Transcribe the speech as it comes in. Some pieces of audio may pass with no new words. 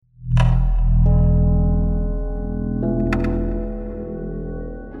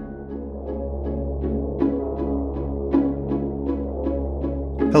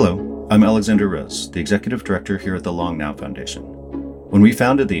Hello, I'm Alexander Rose, the Executive Director here at the Long Now Foundation. When we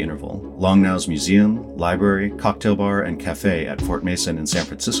founded The Interval, Long Now's museum, library, cocktail bar, and cafe at Fort Mason in San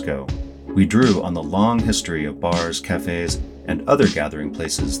Francisco, we drew on the long history of bars, cafes, and other gathering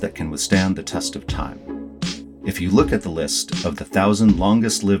places that can withstand the test of time. If you look at the list of the 1,000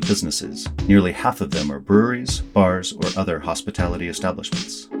 longest-lived businesses, nearly half of them are breweries, bars, or other hospitality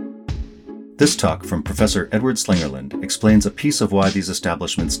establishments. This talk from Professor Edward Slingerland explains a piece of why these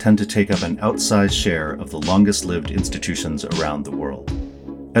establishments tend to take up an outsized share of the longest-lived institutions around the world.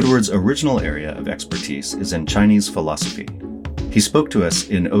 Edward's original area of expertise is in Chinese philosophy. He spoke to us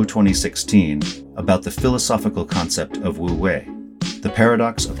in 2016 about the philosophical concept of wu wei, the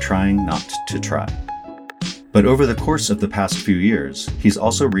paradox of trying not to try. But over the course of the past few years, he's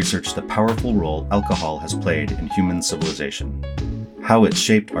also researched the powerful role alcohol has played in human civilization, how it's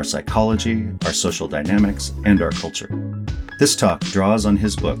shaped our psychology, our social dynamics, and our culture. This talk draws on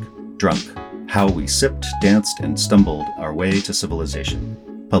his book, Drunk: How We Sipped, Danced, and Stumbled Our Way to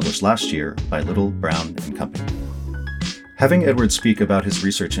Civilization, published last year by Little, Brown & Company. Having Edward speak about his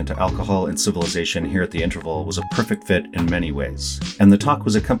research into alcohol and civilization here at The Interval was a perfect fit in many ways, and the talk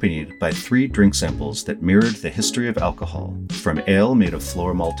was accompanied by 3 drink samples that mirrored the history of alcohol, from ale made of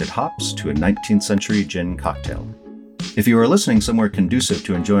floor-malted hops to a 19th century gin cocktail. If you are listening somewhere conducive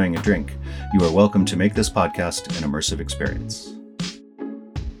to enjoying a drink, you are welcome to make this podcast an immersive experience.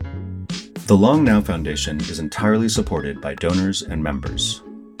 The Long Now Foundation is entirely supported by donors and members.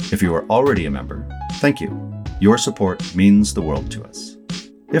 If you are already a member, thank you. Your support means the world to us.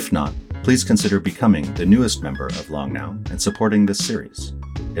 If not, please consider becoming the newest member of Long Now and supporting this series.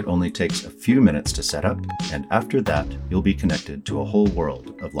 It only takes a few minutes to set up, and after that, you'll be connected to a whole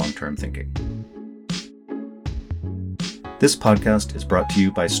world of long-term thinking. This podcast is brought to you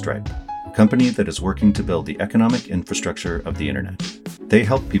by Stripe, a company that is working to build the economic infrastructure of the internet. They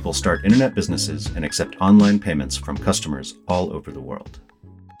help people start internet businesses and accept online payments from customers all over the world.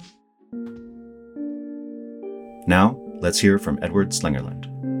 Now, let's hear from Edward Slingerland.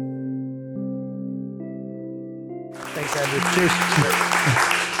 Thanks, Edward. Cheers.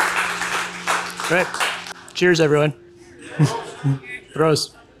 All right. Cheers, everyone.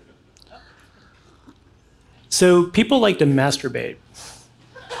 Rose. So people like to masturbate.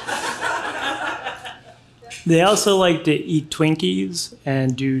 They also like to eat Twinkies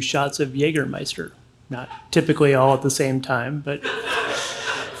and do shots of Jägermeister. Not typically all at the same time, but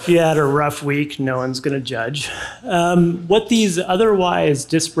if you had a rough week, no one's going to judge. What these otherwise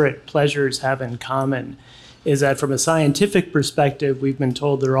disparate pleasures have in common is that from a scientific perspective, we've been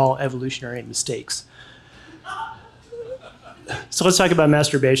told they're all evolutionary mistakes. So let's talk about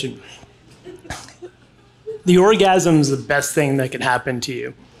masturbation. The orgasm is the best thing that can happen to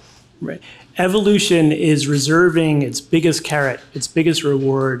you. Right? Evolution is reserving its biggest carrot, its biggest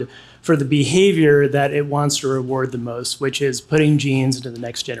reward, for the behavior that it wants to reward the most, which is putting genes into the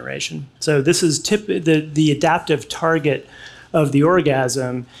next generation. So this is the adaptive target of the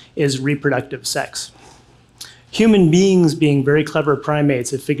orgasm is reproductive sex. Human beings, being very clever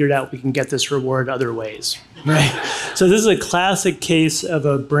primates, have figured out we can get this reward other ways. Right? So this is a classic case of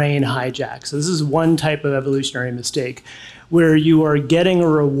a brain hijack. So this is one type of evolutionary mistake where you are getting a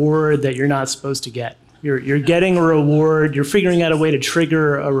reward that you're not supposed to get. You're getting a reward, you're figuring out a way to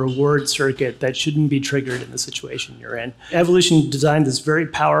trigger a reward circuit that shouldn't be triggered in the situation you're in. Evolution designed this very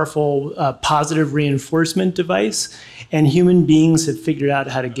powerful positive reinforcement device, and human beings have figured out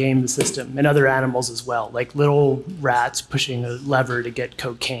how to game the system, and other animals as well, like little rats pushing a lever to get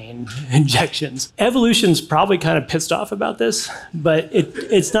cocaine injections. Evolution's probably kind of pissed off about this, but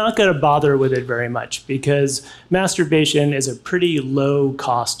it's not going to bother with it very much because masturbation is a pretty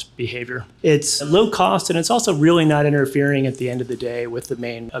low-cost behavior. It's low cost, and it's also really not interfering at the end of the day with the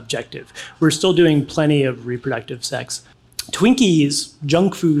main objective. We're still doing plenty of reproductive sex. Twinkies,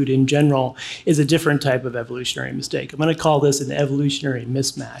 junk food in general, is a different type of evolutionary mistake. I'm going to call this an evolutionary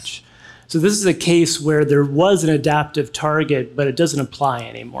mismatch. So this is a case where there was an adaptive target, but it doesn't apply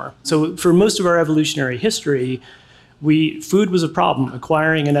anymore. So for most of our evolutionary history, food was a problem.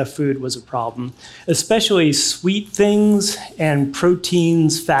 Acquiring enough food was a problem. Especially sweet things and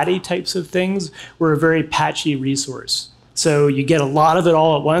proteins, fatty types of things were a very patchy resource. So you get a lot of it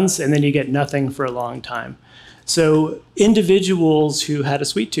all at once, and then you get nothing for a long time. So individuals who had a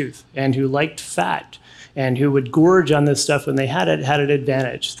sweet tooth and who liked fat and who would gorge on this stuff when they had an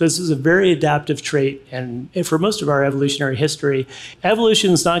advantage. This is a very adaptive trait, and for most of our evolutionary history,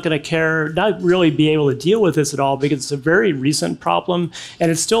 evolution is not going to not really be able to deal with this at all because it's a very recent problem,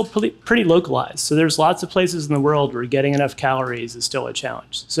 and it's still pretty localized. So there's lots of places in the world where getting enough calories is still a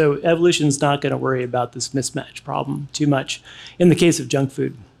challenge. So evolution's not going to worry about this mismatch problem too much in the case of junk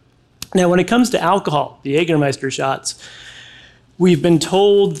food. Now, when it comes to alcohol, the Jägermeister shots, we've been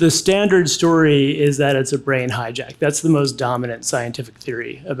told the standard story is that it's a brain hijack. That's the most dominant scientific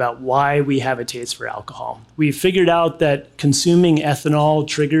theory about why we have a taste for alcohol. We've figured out that consuming ethanol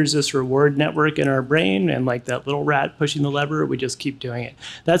triggers this reward network in our brain, and like that little rat pushing the lever, we just keep doing it.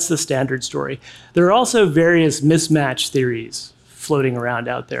 That's the standard story. There are also various mismatch theories floating around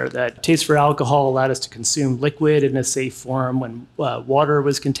out there that taste for alcohol allowed us to consume liquid in a safe form when water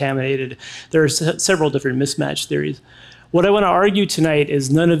was contaminated. There are several different mismatch theories. What I want to argue tonight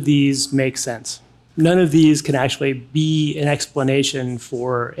is none of these make sense. None of these can actually be an explanation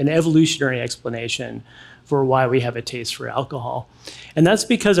an evolutionary explanation for why we have a taste for alcohol. And that's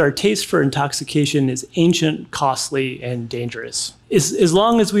because our taste for intoxication is ancient, costly, and dangerous. As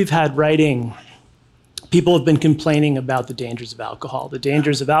long as we've had writing, people have been complaining about the dangers of alcohol, the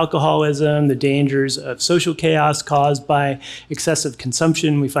dangers of alcoholism, the dangers of social chaos caused by excessive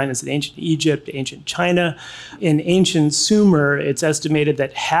consumption. We find this in ancient Egypt, ancient China. In ancient Sumer, it's estimated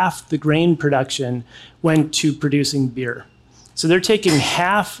that half the grain production went to producing beer. So they're taking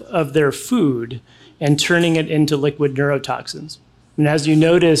half of their food and turning it into liquid neurotoxins. And as you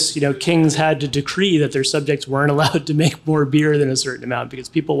notice, kings had to decree that their subjects weren't allowed to make more beer than a certain amount because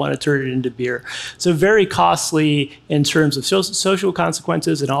people want to turn it into beer. So very costly in terms of social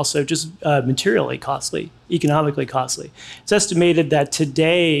consequences and also just materially costly, economically costly. It's estimated that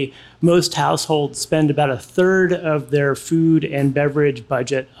today, most households spend about a third of their food and beverage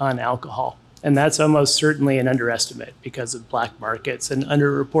budget on alcohol. And that's almost certainly an underestimate because of black markets and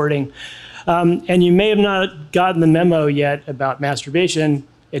underreporting. And you may have not gotten the memo yet about masturbation.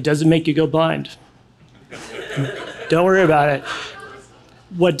 It doesn't make you go blind. Don't worry about it.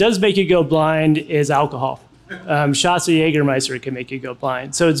 What does make you go blind is alcohol. Shots of Jägermeister can make you go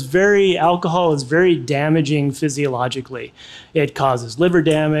blind. So alcohol is very damaging physiologically. It causes liver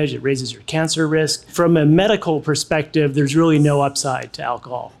damage. It raises your cancer risk. From a medical perspective, there's really no upside to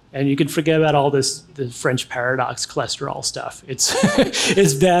alcohol. And you can forget about all the French paradox cholesterol stuff.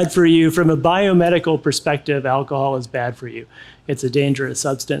 It's bad for you. From a biomedical perspective, alcohol is bad for you. It's a dangerous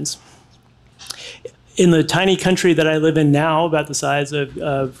substance. In the tiny country that I live in now, about the size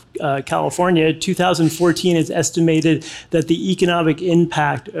of California, 2014 is estimated that the economic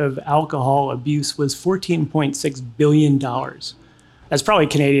impact of alcohol abuse was $14.6 billion. That's probably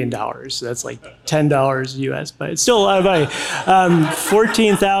Canadian dollars. So that's like $10 US, but it's still a lot of money.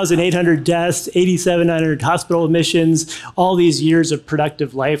 14,800 deaths, 8,700 hospital admissions, all these years of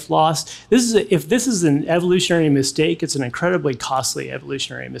productive life lost. If this is an evolutionary mistake, it's an incredibly costly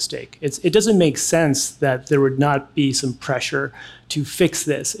evolutionary mistake. It doesn't make sense that there would not be some pressure to fix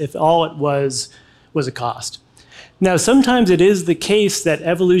this if all it was a cost. Now, sometimes it is the case that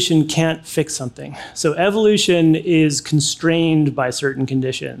evolution can't fix something. So evolution is constrained by certain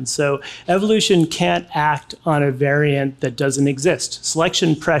conditions. So evolution can't act on a variant that doesn't exist.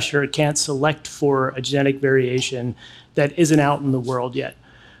 Selection pressure can't select for a genetic variation that isn't out in the world yet.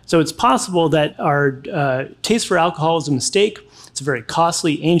 So it's possible that our taste for alcohol is a mistake. It's a very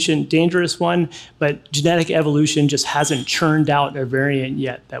costly, ancient, dangerous one, but genetic evolution just hasn't churned out a variant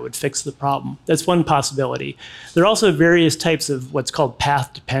yet that would fix the problem. That's one possibility. There are also various types of what's called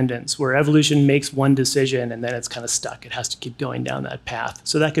path dependence, where evolution makes one decision and then it's kind of stuck. It has to keep going down that path.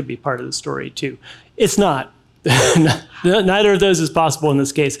 So that could be part of the story too. It's not. Neither of those is possible in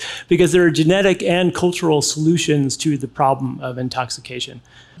this case because there are genetic and cultural solutions to the problem of intoxication.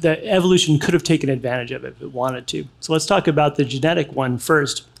 The evolution could have taken advantage of it if it wanted to. So let's talk about the genetic one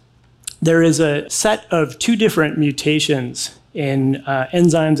first. There is a set of two different mutations in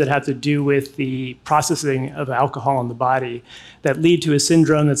enzymes that have to do with the processing of alcohol in the body that lead to a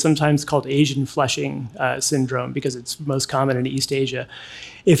syndrome that's sometimes called Asian flushing syndrome because it's most common in East Asia.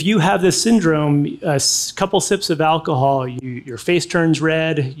 If you have this syndrome, a couple sips of alcohol, your face turns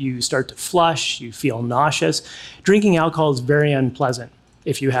red, you start to flush, you feel nauseous. Drinking alcohol is very unpleasant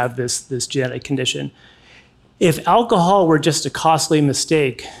if you have this genetic condition. If alcohol were just a costly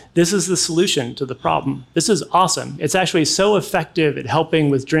mistake, this is the solution to the problem. This is awesome. It's actually so effective at helping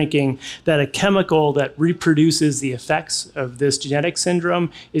with drinking that a chemical that reproduces the effects of this genetic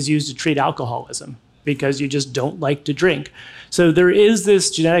syndrome is used to treat alcoholism because you just don't like to drink. So there is this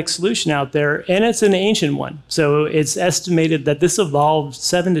genetic solution out there, and it's an ancient one. So it's estimated that this evolved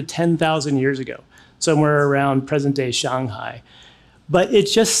 7,000 to 10,000 years ago. somewhere around present-day Shanghai. But it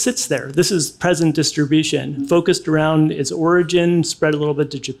just sits there. This is present distribution, focused around its origin, spread a little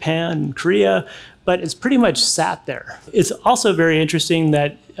bit to Japan and Korea, but it's pretty much sat there. It's also very interesting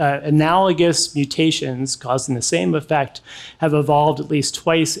that analogous mutations causing the same effect have evolved at least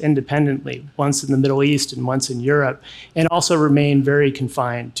twice independently, once in the Middle East and once in Europe, and also remain very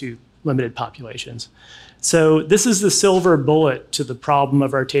confined to limited populations. So this is the silver bullet to the problem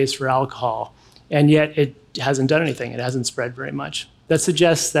of our taste for alcohol, and yet it hasn't done anything. It hasn't spread very much. That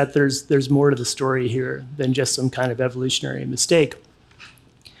suggests that there's more to the story here than just some kind of evolutionary mistake.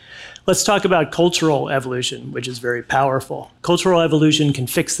 Let's talk about cultural evolution, which is very powerful. Cultural evolution can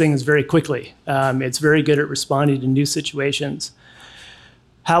fix things very quickly. It's very good at responding to new situations.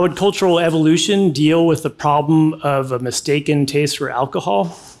 How would cultural evolution deal with the problem of a mistaken taste for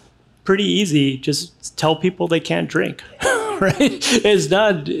alcohol? Pretty easy. Just tell people they can't drink. Right?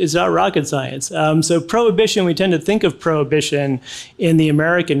 It's not rocket science. So prohibition, we tend to think of prohibition in the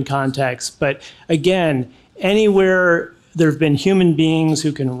American context, but again, anywhere there have been human beings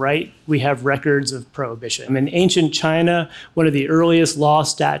who can write, we have records of prohibition. In ancient China, one of the earliest law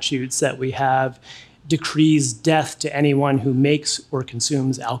statutes that we have decrees death to anyone who makes or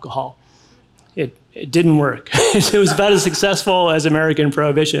consumes alcohol. It didn't work. It was about as successful as American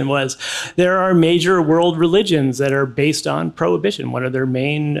prohibition was. There are major world religions that are based on prohibition. One of their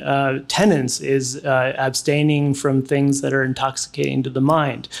main tenets is abstaining from things that are intoxicating to the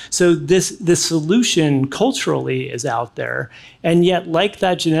mind. So this solution culturally is out there, and yet like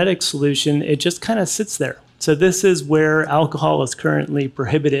that genetic solution, it just kind of sits there. So this is where alcohol is currently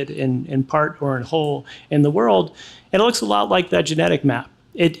prohibited in part or in whole in the world. And it looks a lot like that genetic map.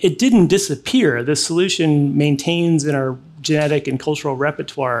 It didn't disappear. The solution maintains in our genetic and cultural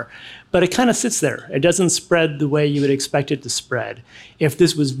repertoire, but it kind of sits there. It doesn't spread the way you would expect it to spread. If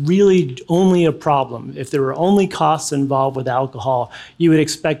this was really only a problem, if there were only costs involved with alcohol, you would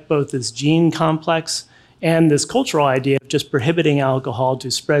expect both this gene complex and this cultural idea of just prohibiting alcohol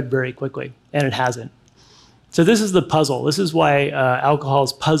to spread very quickly, and it hasn't. So this is the puzzle. This is why alcohol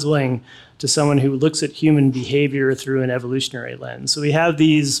is puzzling to someone who looks at human behavior through an evolutionary lens. So we have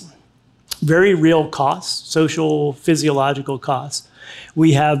these very real costs, social, physiological costs.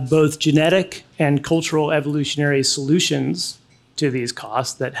 We have both genetic and cultural evolutionary solutions to these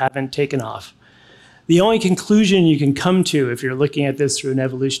costs that haven't taken off. The only conclusion you can come to if you're looking at this through an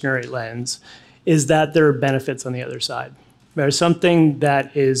evolutionary lens is that there are benefits on the other side. There's something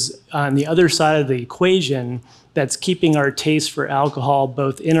that is on the other side of the equation that's keeping our taste for alcohol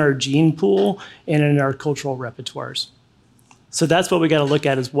both in our gene pool and in our cultural repertoires. So that's what we got to look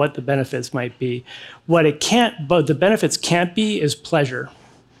at, is what the benefits might be. What the benefits can't be is pleasure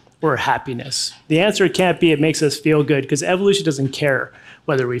or happiness. The answer can't be it makes us feel good, because evolution doesn't care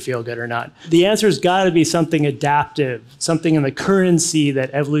whether we feel good or not. The answer's got to be something adaptive, something in the currency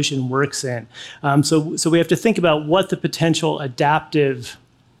that evolution works in. So we have to think about what the potential adaptive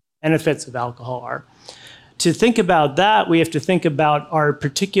benefits of alcohol are. To think about that, we have to think about our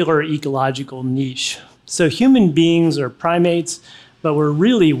particular ecological niche. So human beings are primates, but we're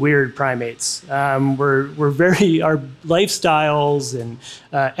really weird primates. Our lifestyles and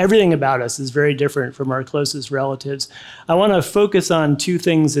everything about us is very different from our closest relatives. I want to focus on two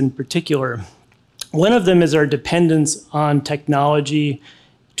things in particular. One of them is our dependence on technology,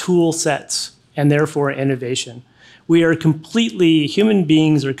 tool sets, and therefore innovation. Human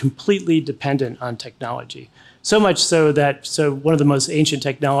beings are completely dependent on technology. So much so that one of the most ancient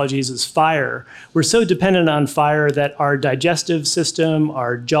technologies is fire. We're so dependent on fire that our digestive system,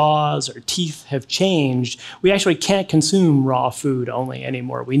 our jaws, our teeth have changed. We actually can't consume raw food only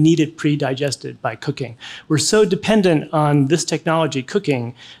anymore. We need it pre-digested by cooking. We're so dependent on this technology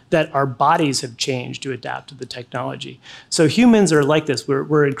cooking that our bodies have changed to adapt to the technology. So humans are like this.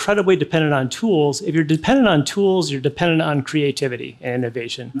 We're incredibly dependent on tools. If you're dependent on tools, you're dependent on creativity and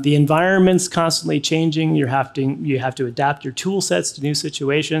innovation. The environment's constantly changing. You have to adapt your tool sets to new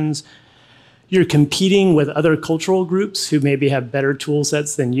situations. You're competing with other cultural groups who maybe have better tool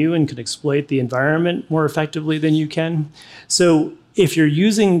sets than you and can exploit the environment more effectively than you can. So if you're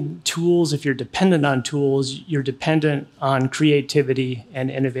using tools, if you're dependent on tools, you're dependent on creativity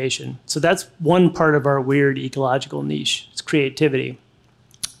and innovation. So that's one part of our weird ecological niche, it's creativity.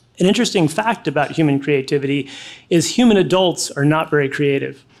 An interesting fact about human creativity is human adults are not very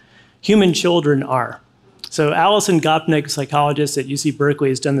creative. Human children are. So Alison Gopnik, psychologist at UC Berkeley,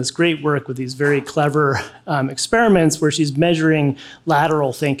 has done this great work with these very clever experiments where she's measuring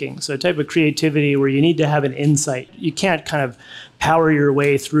lateral thinking. So a type of creativity where you need to have an insight. You can't kind of power your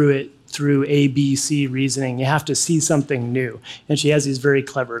way through it through A, B, C reasoning. You have to see something new. And she has these very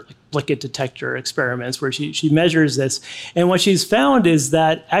clever blicket detector experiments where she measures this. And what she's found is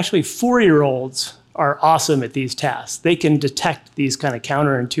that actually 4-year-olds are awesome at these tasks. They can detect these kind of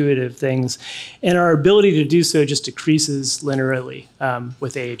counterintuitive things, and our ability to do so just decreases linearly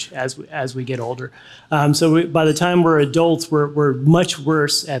with age as we get older. By the time we're adults, we're much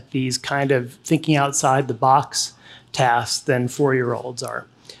worse at these kind of thinking outside the box tasks than 4-year-olds are.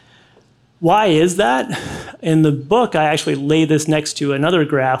 Why is that? In the book, I actually lay this next to another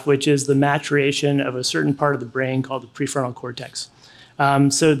graph, which is the maturation of a certain part of the brain called the prefrontal cortex.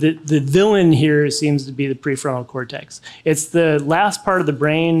 So the villain here seems to be the prefrontal cortex. It's the last part of the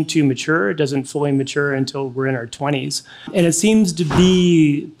brain to mature. It doesn't fully mature until we're in our 20s. And it seems to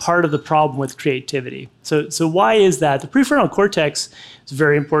be part of the problem with creativity. So why is that? The prefrontal cortex is a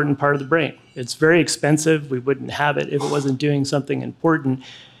very important part of the brain. It's very expensive. We wouldn't have it if it wasn't doing something important.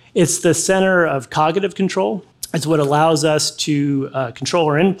 It's the center of cognitive control. It's what allows us to control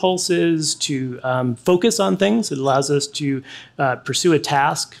our impulses, to focus on things. It allows us to pursue a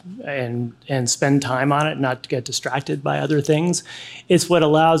task and spend time on it, not to get distracted by other things. It's what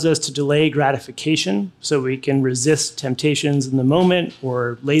allows us to delay gratification so we can resist temptations in the moment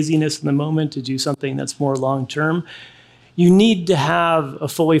or laziness in the moment to do something that's more long-term. You need to have a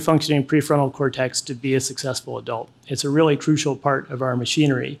fully functioning prefrontal cortex to be a successful adult. It's a really crucial part of our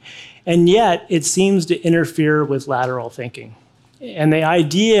machinery. And yet, it seems to interfere with lateral thinking. And the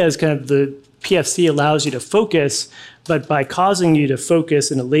idea is kind of the PFC allows you to focus, but by causing you to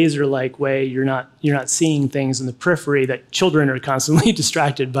focus in a laser-like way, you're not seeing things in the periphery that children are constantly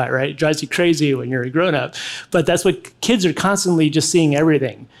distracted by, right? It drives you crazy when you're a grown-up. But that's what kids are constantly just seeing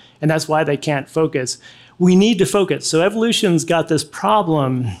everything. And that's why they can't focus. We need to focus. So evolution's got this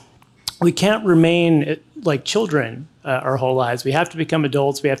problem. We can't remain like children our whole lives. We have to become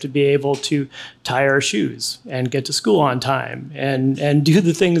adults. We have to be able to tie our shoes and get to school on time and do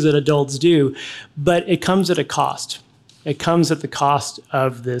the things that adults do. But it comes at a cost. It comes at the cost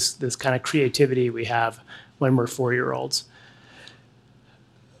of this kind of creativity we have when we're 4-year-olds.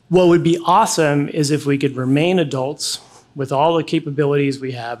 What would be awesome is if we could remain adults with all the capabilities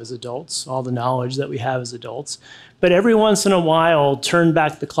we have as adults, all the knowledge that we have as adults, but every once in a while turn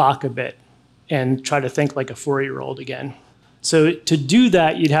back the clock a bit and try to think like a 4-year-old again. So to do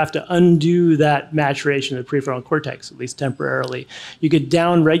that, you'd have to undo that maturation of the prefrontal cortex, at least temporarily. You could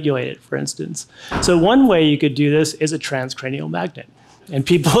down-regulate it, for instance. So one way you could do this is a transcranial magnet. And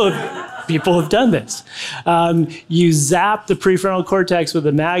people have done this. You zap the prefrontal cortex with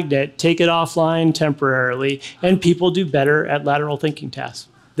a magnet, take it offline temporarily, and people do better at lateral thinking tasks.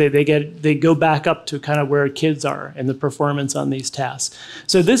 They go back up to kind of where kids are in the performance on these tasks.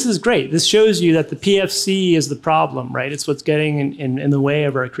 So this is great. This shows you that the PFC is the problem, right? It's what's getting in the way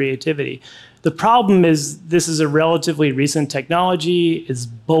of our creativity. The problem is this is a relatively recent technology. It's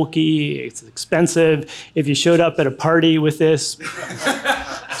bulky, it's expensive. If you showed up at a party with this,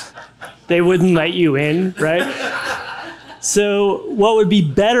 they wouldn't let you in, right? So what would be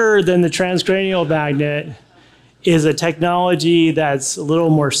better than the transcranial magnet is a technology that's a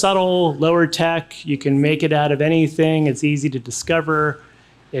little more subtle, lower tech. You can make it out of anything. It's easy to discover.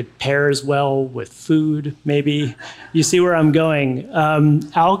 It pairs well with food, maybe. You see where I'm going.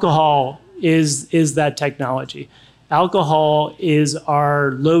 Alcohol is that technology. Alcohol is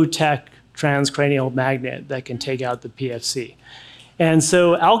our low-tech transcranial magnet that can take out the PFC. And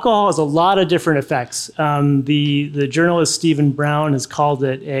so alcohol has a lot of different effects. The journalist Stephen Brown has called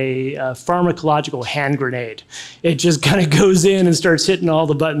it a pharmacological hand grenade. It just kind of goes in and starts hitting all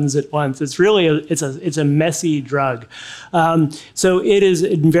the buttons at once. It's really it's a messy drug. So it is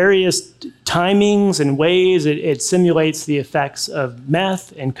in various timings and ways. It simulates the effects of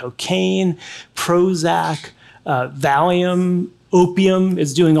meth and cocaine, Prozac, Valium, opium.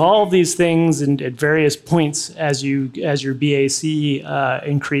 Is doing all of these things and at various points as your BAC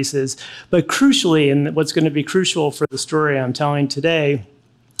increases. But crucially, and what's going to be crucial for the story I'm telling today,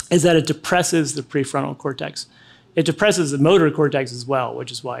 is that it depresses the prefrontal cortex. It depresses the motor cortex as well,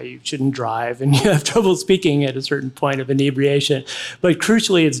 which is why you shouldn't drive and you have trouble speaking at a certain point of inebriation. But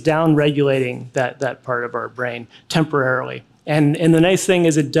crucially, it's down-regulating that part of our brain temporarily. And the nice thing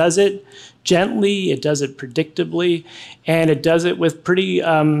is it does it gently, it does it predictably, and it does it with pretty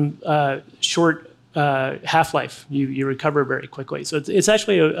short half-life. You recover very quickly. So it's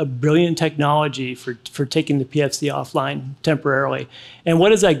actually a brilliant technology for taking the PFC offline temporarily. And what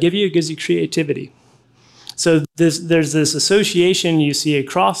does that give you? It gives you creativity. So there's this association you see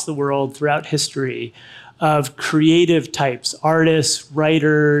across the world throughout history of creative types, artists,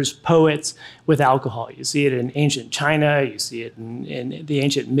 writers, poets, with alcohol. You see it in ancient China, you see it in the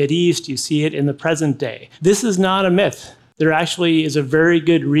ancient Mideast, you see it in the present day. This is not a myth. There actually is a very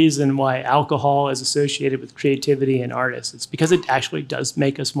good reason why alcohol is associated with creativity in artists. It's because it actually does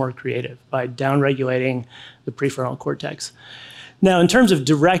make us more creative by downregulating the prefrontal cortex. Now, in terms of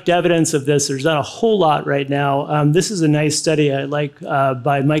direct evidence of this, there's not a whole lot right now. This is a nice study I like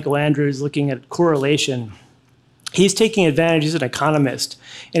by Michael Andrews looking at correlation. He's taking advantage, he's an economist,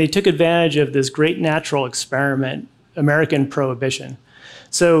 and he took advantage of this great natural experiment, American Prohibition.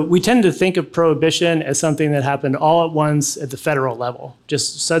 So we tend to think of prohibition as something that happened all at once at the federal level.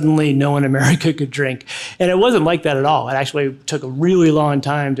 Just suddenly no one in America could drink. And it wasn't like that at all. It actually took a really long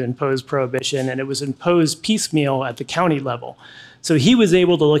time to impose prohibition, and it was imposed piecemeal at the county level. So he was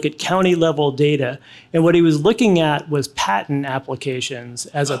able to look at county level data, and what he was looking at was patent applications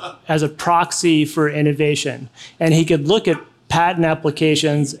as a proxy for innovation. And he could look at patent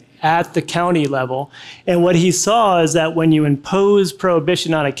applications at the county level. And what he saw is that when you impose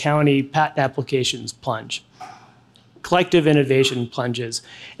prohibition on a county, patent applications plunge. Collective innovation plunges.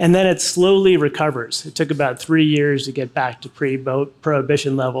 And then it slowly recovers. It took about 3 years to get back to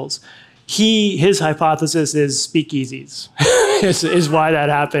pre-prohibition levels. His hypothesis is speakeasies is why that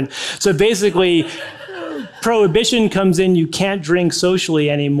happened. So basically, prohibition comes in, you can't drink socially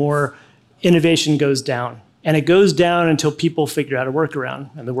anymore, innovation goes down. And it goes down until people figure out a workaround.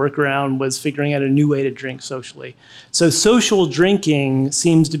 And the workaround was figuring out a new way to drink socially. So social drinking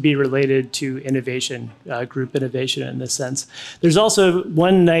seems to be related to innovation, group innovation in this sense. There's also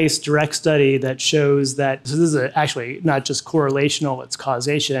one nice direct study that shows that, so this is actually not just correlational, it's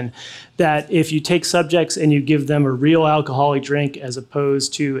causation, that if you take subjects and you give them a real alcoholic drink as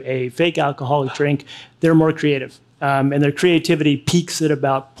opposed to a fake alcoholic drink, they're more creative. And their creativity peaks at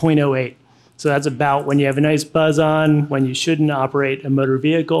about 0.08. So that's about when you have a nice buzz on, when you shouldn't operate a motor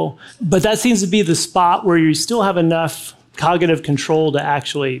vehicle. But that seems to be the spot where you still have enough cognitive control to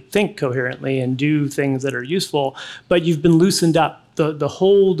actually think coherently and do things that are useful, but you've been loosened up. The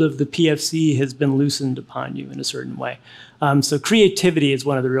hold of the PFC has been loosened upon you in a certain way. So creativity is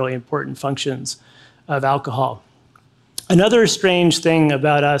one of the really important functions of alcohol. Another strange thing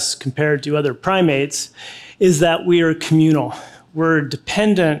about us compared to other primates is that we are communal. We're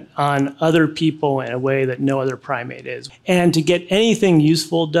dependent on other people in a way that no other primate is. And to get anything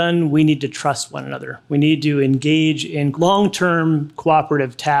useful done, we need to trust one another. We need to engage in long-term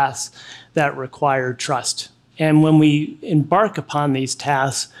cooperative tasks that require trust. And when we embark upon these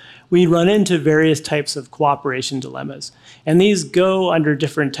tasks, we run into various types of cooperation dilemmas. And these go under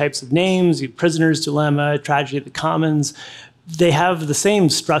different types of names, prisoner's dilemma, tragedy of the commons. They have the same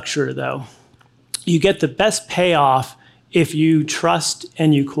structure, though. You get the best payoff if you trust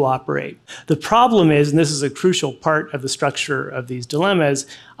and you cooperate. The problem is, and this is a crucial part of the structure of these dilemmas,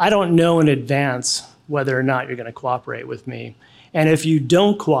 I don't know in advance whether or not you're going to cooperate with me. And if you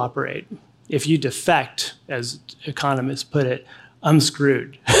don't cooperate, if you defect, as economists put it, I'm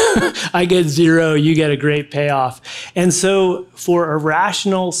screwed. I get zero, you get a great payoff. And so for a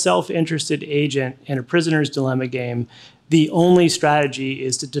rational, self-interested agent in a prisoner's dilemma game, the only strategy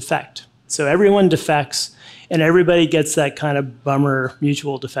is to defect. So everyone defects, and everybody gets that kind of bummer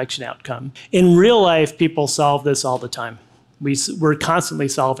mutual defection outcome. In real life, people solve this all the time. We're constantly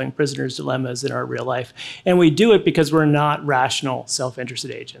solving prisoners' dilemmas in our real life. And we do it because we're not rational,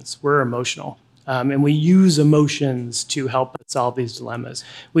 self-interested agents. We're emotional. And we use emotions to help us solve these dilemmas.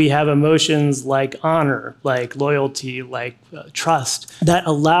 We have emotions like honor, like loyalty, like trust, that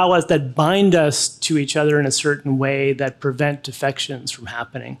allow us, that bind us to each other in a certain way that prevent defections from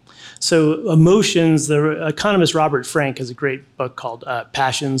happening. So emotions, the economist Robert Frank has a great book called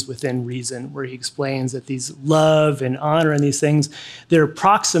Passions Within Reason, where he explains that these love and honor and these things, they're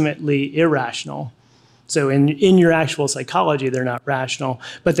approximately irrational. So in your actual psychology, they're not rational,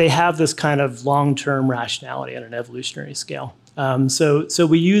 but they have this kind of long-term rationality on an evolutionary scale. So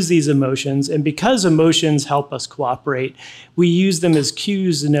we use these emotions, and because emotions help us cooperate, we use them as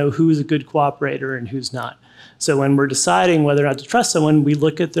cues to know who's a good cooperator and who's not. So when we're deciding whether or not to trust someone, we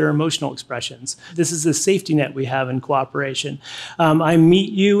look at their emotional expressions. This is the safety net we have in cooperation. I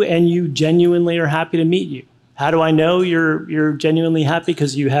meet you, and you genuinely are happy to meet you. How do I know you're genuinely happy?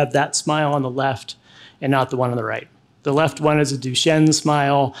 Because you have that smile on the left and not the one on the right. The left one is a Duchenne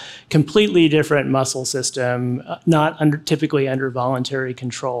smile, completely different muscle system, not typically under voluntary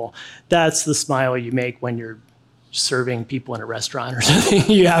control. That's the smile you make when you're serving people in a restaurant or something.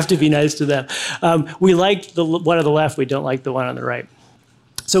 You have to be nice to them. We like the one on the left, we don't like the one on the right.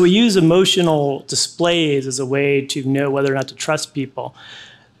 So we use emotional displays as a way to know whether or not to trust people.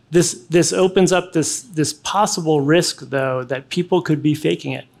 This opens up this possible risk, though, that people could be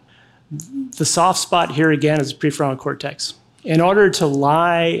faking it. The soft spot here, again, is the prefrontal cortex. In order to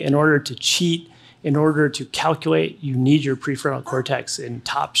lie, in order to cheat, in order to calculate, you need your prefrontal cortex in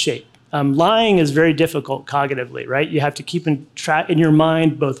top shape. Lying is very difficult cognitively, right? You have to keep in your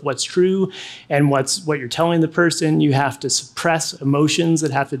mind both what's true and what you're telling the person. You have to suppress emotions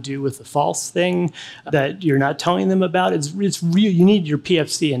that have to do with the false thing that you're not telling them about. It's real. You need your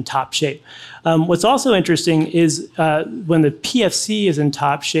PFC in top shape. What's also interesting is when the PFC is in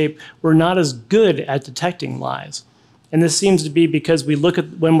top shape, we're not as good at detecting lies. And this seems to be because we look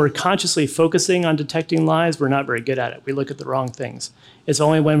at, when we're consciously focusing on detecting lies, we're not very good at it. We look at the wrong things. It's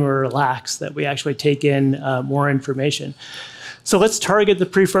only when we're relaxed that we actually take in more information. So let's target the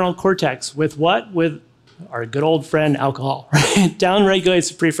prefrontal cortex with what? With our good old friend alcohol, right?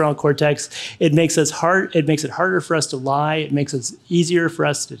 Downregulates the prefrontal cortex. It makes it harder for us to lie. It makes it easier for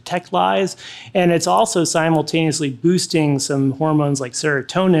us to detect lies. And it's also simultaneously boosting some hormones like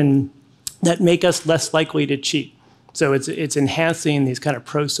serotonin that make us less likely to cheat. So it's enhancing these kind of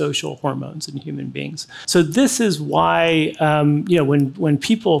pro-social hormones in human beings. So this is why when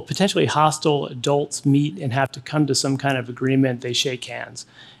people, potentially hostile adults, meet and have to come to some kind of agreement, they shake hands.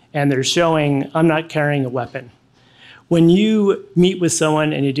 And they're showing, I'm not carrying a weapon. When you meet with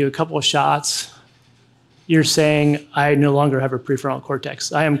someone and you do a couple of shots, you're saying, I no longer have a prefrontal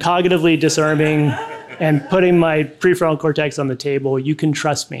cortex. I am cognitively disarming and putting my prefrontal cortex on the table. You can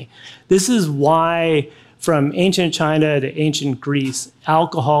trust me. This is why, from ancient China to ancient Greece,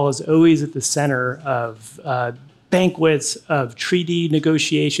 alcohol is always at the center of banquets, of treaty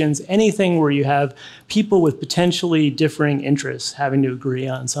negotiations, anything where you have people with potentially differing interests having to agree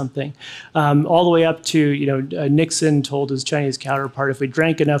on something. All the way up to, Nixon told his Chinese counterpart, if we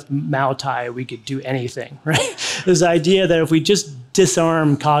drank enough Mao Tai, we could do anything, right? This idea that if we just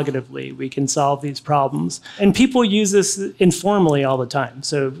disarm cognitively, we can solve these problems. And people use this informally all the time.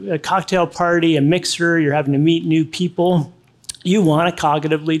 So a cocktail party, a mixer, you're having to meet new people. You want to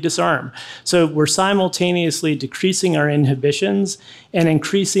cognitively disarm. So we're simultaneously decreasing our inhibitions and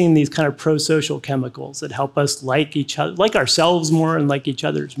increasing these kind of pro-social chemicals that help us like each other, like ourselves more and like each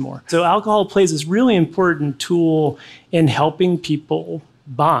other's more. So alcohol plays this really important tool in helping people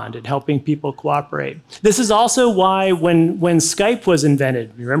bond and helping people cooperate. This is also why when Skype was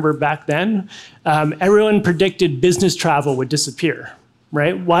invented, remember back then, everyone predicted business travel would disappear,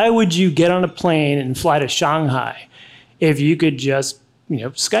 right? Why would you get on a plane and fly to Shanghai if you could just,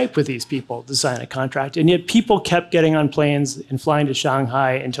 Skype with these people to sign a contract? And yet people kept getting on planes and flying to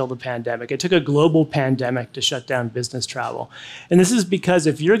Shanghai until the pandemic. It took a global pandemic to shut down business travel. And this is because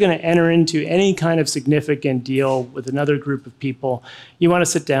if you're going to enter into any kind of significant deal with another group of people, you want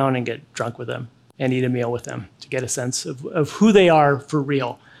to sit down and get drunk with them and eat a meal with them to get a sense of who they are for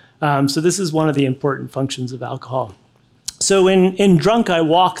real. So this is one of the important functions of alcohol. So in Drunk, I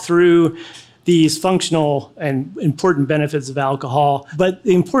walk through these functional and important benefits of alcohol. But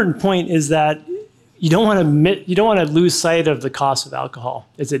the important point is that you don't want to lose sight of the cost of alcohol.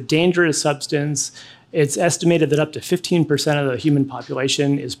 It's a dangerous substance. It's estimated that up to 15% of the human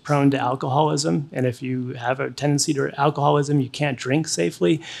population is prone to alcoholism. And if you have a tendency to alcoholism, you can't drink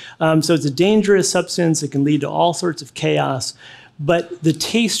safely. So it's a dangerous substance. It can lead to all sorts of chaos. But the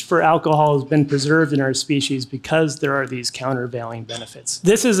taste for alcohol has been preserved in our species because there are these countervailing benefits.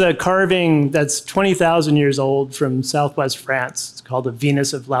 This is a carving that's 20,000 years old from southwest France. It's called the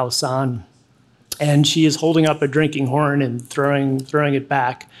Venus of Lausanne. And she is holding up a drinking horn and throwing it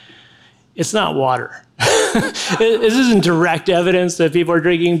back. It's not water. This isn't direct evidence that people are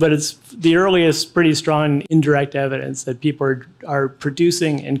drinking, but it's the earliest pretty strong indirect evidence that people are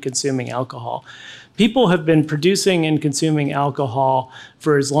producing and consuming alcohol. People have been producing and consuming alcohol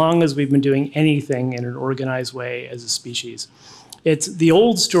for as long as we've been doing anything in an organized way as a species. It's the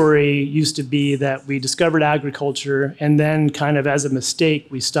old story used to be that we discovered agriculture and then kind of as a mistake,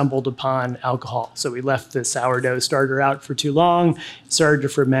 we stumbled upon alcohol. So we left the sourdough starter out for too long, it started to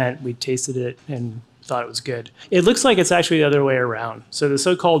ferment, we tasted it and thought it was good. It looks like it's actually the other way around. So the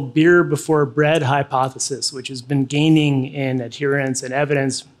so-called beer before bread hypothesis, which has been gaining in adherence and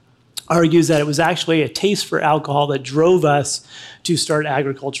evidence, argues that it was actually a taste for alcohol that drove us to start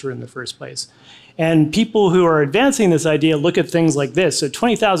agriculture in the first place. And people who are advancing this idea look at things like this. So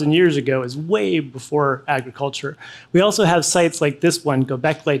 20,000 years ago is way before agriculture. We also have sites like this one,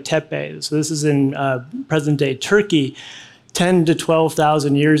 Göbekli Tepe. So this is in present-day Turkey. 10 to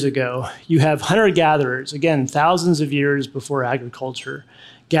 12,000 years ago, you have hunter-gatherers, again, thousands of years before agriculture,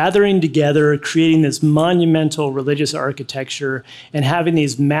 gathering together, creating this monumental religious architecture, and having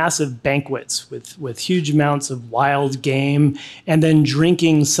these massive banquets with huge amounts of wild game, and then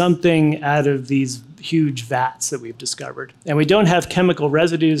drinking something out of these huge vats that we've discovered. And we don't have chemical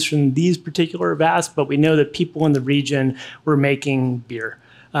residues from these particular vats, but we know that people in the region were making beer.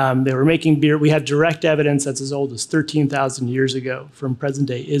 They were making beer. We have direct evidence that's as old as 13,000 years ago from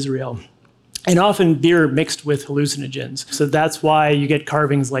present-day Israel. And often beer mixed with hallucinogens. So that's why you get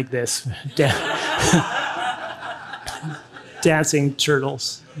carvings like this. Dancing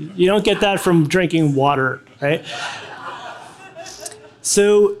turtles. You don't get that from drinking water, right?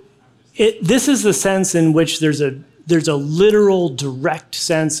 So this is the sense in which there's a literal, direct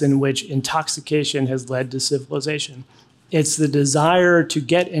sense in which intoxication has led to civilization. It's the desire to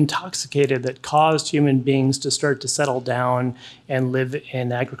get intoxicated that caused human beings to start to settle down and live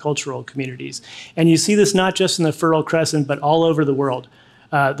in agricultural communities. And you see this not just in the Fertile Crescent, but all over the world.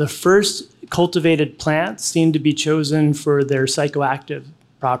 The first cultivated plants seem to be chosen for their psychoactive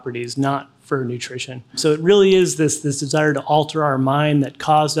properties, not for nutrition. So it really is this desire to alter our mind that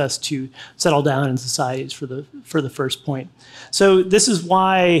caused us to settle down in societies for the first point. So this is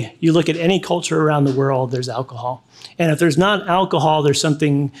why you look at any culture around the world, there's alcohol. And if there's not alcohol, there's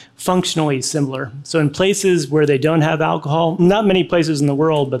something functionally similar. So in places where they don't have alcohol, not many places in the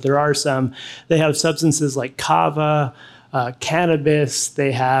world, but there are some, they have substances like kava, cannabis,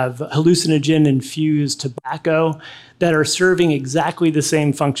 they have hallucinogen-infused tobacco that are serving exactly the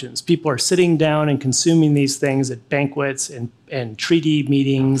same functions. People are sitting down and consuming these things at banquets and treaty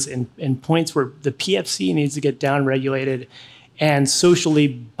meetings and points where the PFC needs to get down-regulated and socially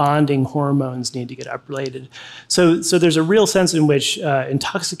bonding hormones need to get uprated. So there's a real sense in which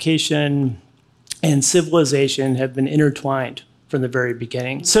intoxication and civilization have been intertwined from the very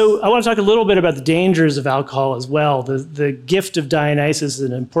beginning. So I want to talk a little bit about the dangers of alcohol as well. The gift of Dionysus is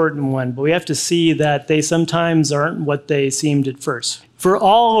an important one, but we have to see that they sometimes aren't what they seemed at first. For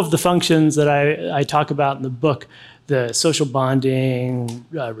all of the functions that I talk about in the book, the social bonding,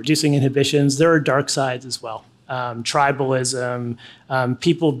 reducing inhibitions, there are dark sides as well. Tribalism,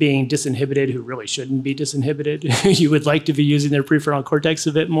 people being disinhibited who really shouldn't be disinhibited. You would like to be using their prefrontal cortex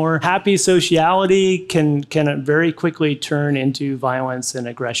a bit more. Happy sociality can very quickly turn into violence and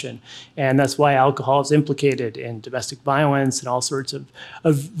aggression. And that's why alcohol is implicated in domestic violence and all sorts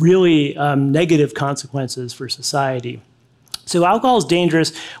of really negative consequences for society. So alcohol is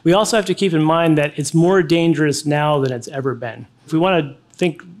dangerous. We also have to keep in mind that it's more dangerous now than it's ever been. If we want to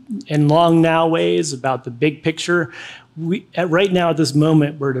think in long now ways about the big picture, right now at this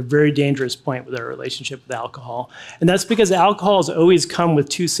moment, we're at a very dangerous point with our relationship with alcohol. And that's because alcohol has always come with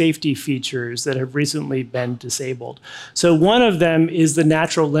two safety features that have recently been disabled. So one of them is the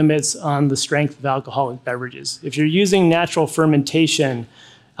natural limits on the strength of alcoholic beverages. If you're using natural fermentation,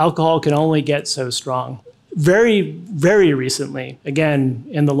 alcohol can only get so strong. Very, very recently, again,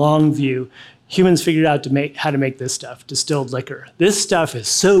 in the long view, humans figured out how to make this stuff, distilled liquor. This stuff is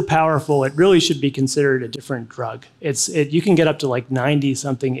so powerful, it really should be considered a different drug. You can get up to like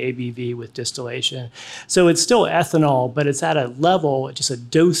 90-something ABV with distillation. So it's still ethanol, but it's at a level, just a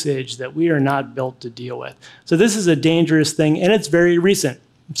dosage that we are not built to deal with. So this is a dangerous thing, and it's very recent.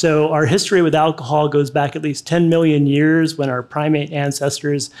 So our history with alcohol goes back at least 10 million years when our primate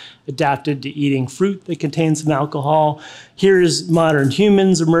ancestors adapted to eating fruit that contains some alcohol. Here's modern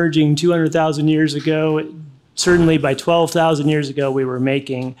humans emerging 200,000 years ago. Certainly by 12,000 years ago, we were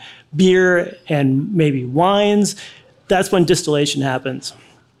making beer and maybe wines. That's when distillation happens,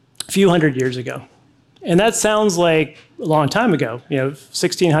 a few hundred years ago. And that sounds like a long time ago.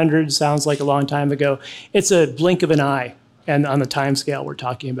 1600 sounds like a long time ago. It's a blink of an eye. And on the time scale we're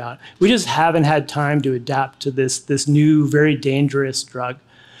talking about. We just haven't had time to adapt to this new, very dangerous drug.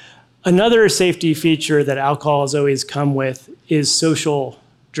 Another safety feature that alcohol has always come with is social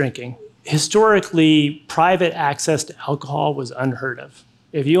drinking. Historically, private access to alcohol was unheard of.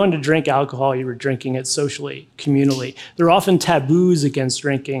 If you wanted to drink alcohol, you were drinking it socially, communally. There were often taboos against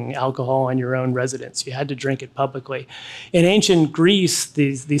drinking alcohol in your own residence. You had to drink it publicly. In ancient Greece,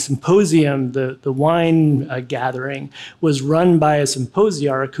 the symposium, the wine gathering, was run by a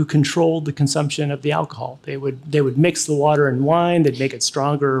symposiarch who controlled the consumption of the alcohol. They would mix the water and wine. They'd make it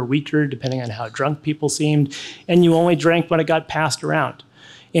stronger or weaker, depending on how drunk people seemed. And you only drank when it got passed around.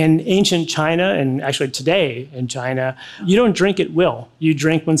 In ancient China, and actually today in China, you don't drink at will. You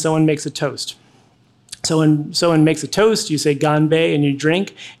drink when someone makes a toast. So when someone makes a toast, you say ganbei and you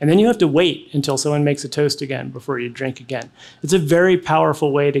drink, and then you have to wait until someone makes a toast again before you drink again. It's a very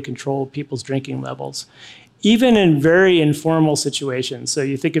powerful way to control people's drinking levels. Even in very informal situations, so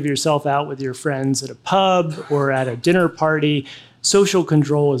you think of yourself out with your friends at a pub or at a dinner party, social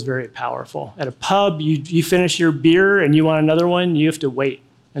control is very powerful. At a pub, you finish your beer and you want another one, you have to wait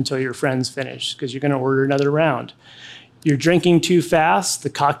until your friends finish because you're going to order another round. You're drinking too fast, the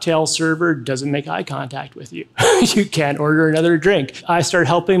cocktail server doesn't make eye contact with you. You can't order another drink. I start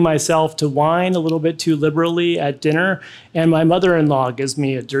helping myself to wine a little bit too liberally at dinner, and my mother-in-law gives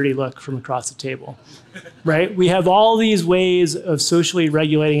me a dirty look from across the table. Right? We have all these ways of socially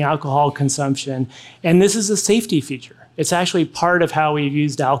regulating alcohol consumption, and this is a safety feature. It's actually part of how we've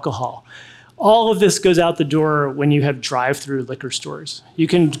used alcohol. All of this goes out the door when you have drive-through liquor stores. You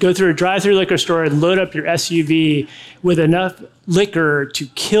can go through a drive-through liquor store and load up your SUV with enough liquor to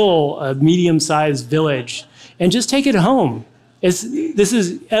kill a medium-sized village and just take it home. This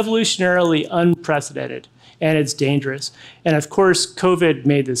is evolutionarily unprecedented, and it's dangerous. And of course, COVID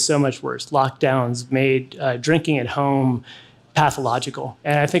made this so much worse. Lockdowns made drinking at home pathological.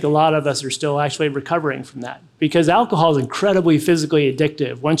 And I think a lot of us are still actually recovering from that because alcohol is incredibly physically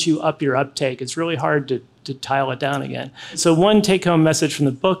addictive. Once you up your uptake, it's really hard to dial it down again. So one take-home message from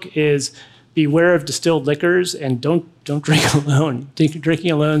the book is beware of distilled liquors and don't drink alone.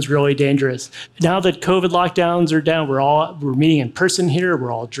 Drinking alone is really dangerous. Now that COVID lockdowns are down, we're meeting in person here.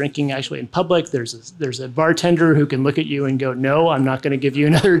 We're all drinking actually in public. There's a bartender who can look at you and go, no, I'm not going to give you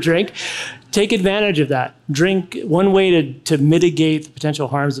another drink. Take advantage of that. Drink. One way to mitigate the potential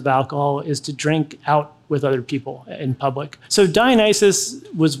harms of alcohol is to drink out with other people in public. So Dionysus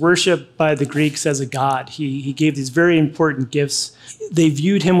was worshipped by the Greeks as a god. He gave these very important gifts. They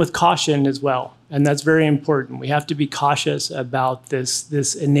viewed him with caution as well, and that's very important. We have to be cautious about this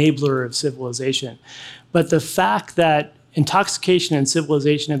enabler of civilization. But the fact that intoxication and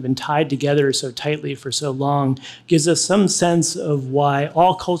civilization have been tied together so tightly for so long gives us some sense of why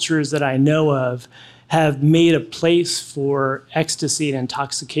all cultures that I know of have made a place for ecstasy and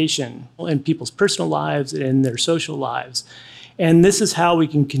intoxication in people's personal lives and in their social lives. And this is how we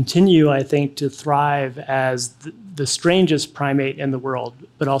can continue, I think, to thrive as the strangest primate in the world,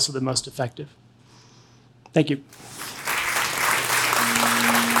 but also the most effective. Thank you.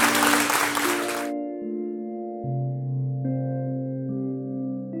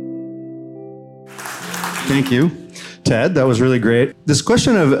 Thank you, Ted. That was really great. This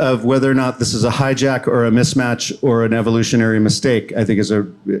question of whether or not this is a hijack or a mismatch or an evolutionary mistake, I think it's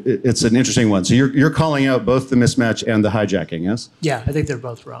an interesting one. So you're calling out both the mismatch and the hijacking, yes? Yeah, I think they're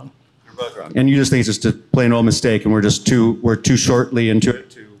both wrong. They're both wrong. And you just think it's just a plain old mistake, and we're too shortly into it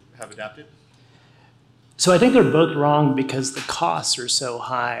to have adapted? So I think they're both wrong because the costs are so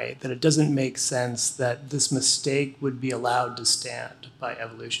high that it doesn't make sense that this mistake would be allowed to stand by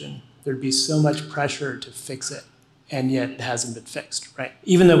evolution. There'd be so much pressure to fix it, and yet it hasn't been fixed, right?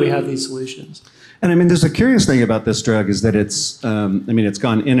 Even though we have these solutions. And I mean, there's a curious thing about this drug is that it's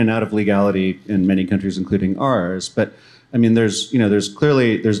gone in and out of legality in many countries, including ours. But I mean, there's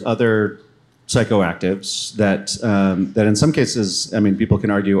other psychoactives that in some cases, I mean, people can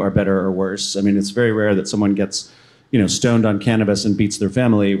argue are better or worse. I mean, it's very rare that someone gets, stoned on cannabis and beats their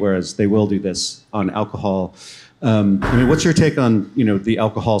family, whereas they will do this on alcohol. I mean, what's your take on, the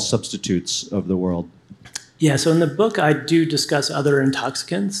alcohol substitutes of the world? Yeah, so in the book, I do discuss other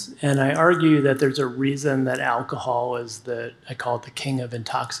intoxicants, and I argue that there's a reason that alcohol is I call it the king of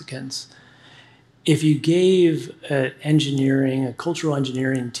intoxicants. If you gave a cultural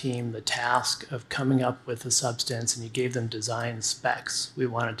engineering team the task of coming up with a substance and you gave them design specs, we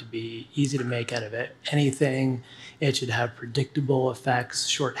want it to be easy to make out of it. Anything, it should have predictable effects,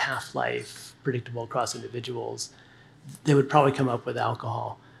 short half-life, predictable across individuals, they would probably come up with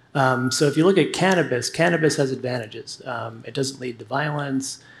alcohol. So if you look at cannabis has advantages. It doesn't lead to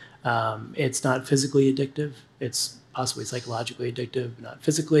violence. It's not physically addictive. It's possibly psychologically addictive, but not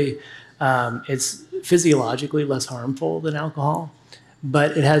physically. It's physiologically less harmful than alcohol,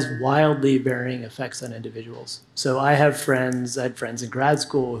 but it has wildly varying effects on individuals. So I had friends in grad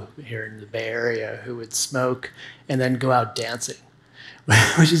school here in the Bay Area who would smoke and then go out dancing,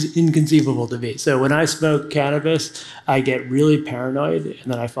 which is inconceivable to me. So when I smoke cannabis, I get really paranoid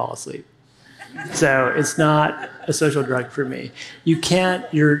and then I fall asleep. So it's not a social drug for me. You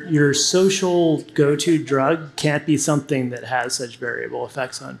can't, your social go-to drug can't be something that has such variable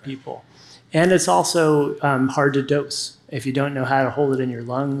effects on people. And it's also hard to dose. If you don't know how to hold it in your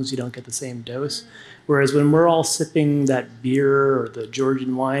lungs, you don't get the same dose. Whereas when we're all sipping that beer or the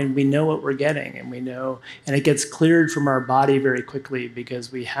Georgian wine, we know what we're getting, and it gets cleared from our body very quickly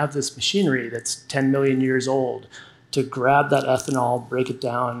because we have this machinery that's 10 million years old to grab that ethanol, break it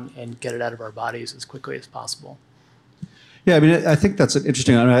down, and get it out of our bodies as quickly as possible. Yeah, I mean, I think that's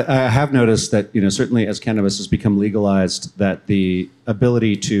interesting. I have noticed that, certainly as cannabis has become legalized, that the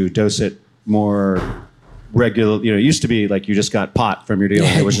ability to dose it more regular, it used to be like you just got pot from your dealer.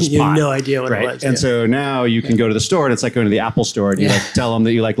 It was just you pot. had no idea what right? it was. And so now you can go to the store and it's like going to the Apple store and you like tell them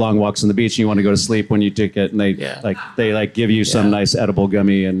that you like long walks on the beach and you want to go to sleep when you take it, and they give you some nice edible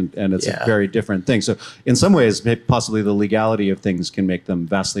gummy, and it's a very different thing. So in some ways, possibly the legality of things can make them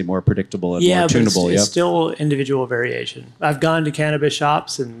vastly more predictable and more tunable. But it's still individual variation. I've gone to cannabis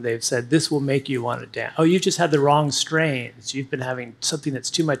shops and they've said, this will make you want to dance. Oh, you've just had the wrong strains. You've been having something that's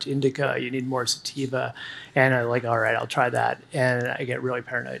too much indica. You need more sativa. And I'm like, all right, I'll try that. And I get really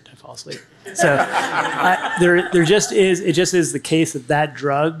paranoid. I fall asleep. So it just is the case that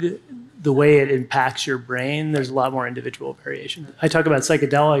drug, the way it impacts your brain, there's a lot more individual variation. I talk about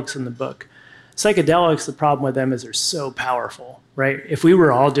psychedelics in the book. Psychedelics, the problem with them is they're so powerful, right? If we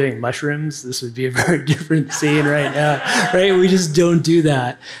were all doing mushrooms, this would be a very different scene right now, right? We just don't do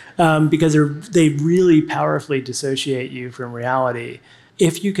that because they really powerfully dissociate you from reality.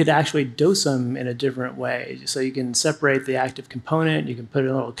 If you could actually dose them in a different way, so you can separate the active component, you can put it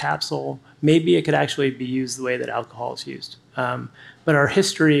in a little capsule, maybe it could actually be used the way that alcohol is used. But our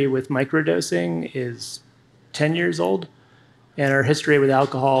history with microdosing is 10 years old, and our history with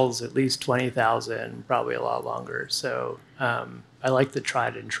alcohol is at least 20,000, probably a lot longer. So I like the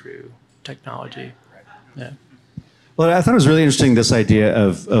tried and true technology. Yeah. Well, I thought it was really interesting, this idea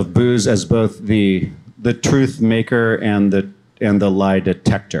of booze as both the truth maker and the lie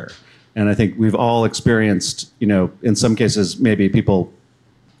detector. And I think we've all experienced, in some cases, maybe people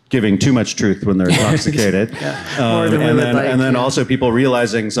giving too much truth when they're intoxicated. And then also people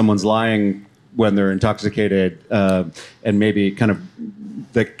realizing someone's lying when they're intoxicated, and maybe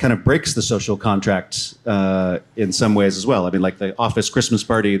that kind of breaks the social contract in some ways as well. I mean, like the office Christmas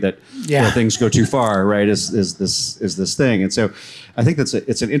party that where things go too far, right? Is this thing? And so, I think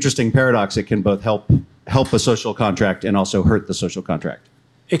it's an interesting paradox. It can both help a social contract and also hurt the social contract.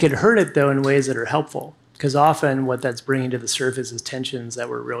 It can hurt it though in ways that are helpful, because often what that's bringing to the surface is tensions that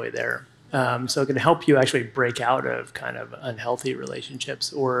were really there. So it can help you actually break out of kind of unhealthy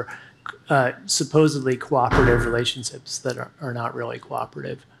relationships or supposedly cooperative relationships that are not really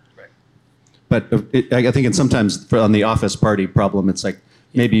cooperative. Right. But I think sometimes on the office party problem, it's like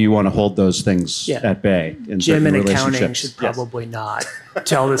maybe you want to hold those things at bay. Jim in accounting should probably not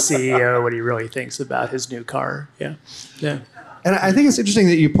tell the CEO what he really thinks about his new car. Yeah. And I think it's interesting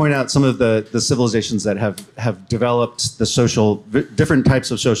that you point out some of the civilizations that have developed the different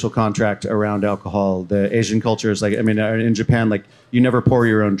types of social contract around alcohol. The Asian cultures, in Japan, you never pour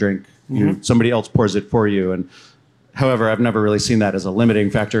your own drink. Somebody else pours it for you. And however, I've never really seen that as a limiting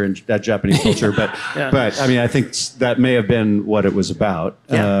factor in that Japanese culture. But I think that may have been what it was about.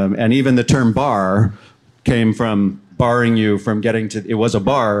 Yeah. And even the term bar came from barring you from getting to, it was a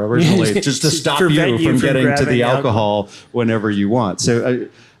bar originally, just to stop you from getting to the alcohol whenever you want. So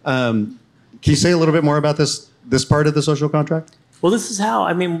can you say a little bit more about this part of the social contract? Well, this is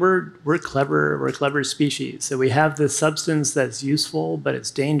how, we're clever species. So we have this substance that's useful, but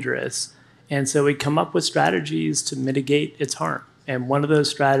it's dangerous. And so we come up with strategies to mitigate its harm. And one of those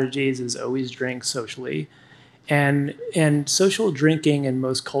strategies is always drink socially. And social drinking in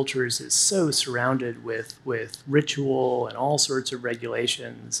most cultures is so surrounded with ritual and all sorts of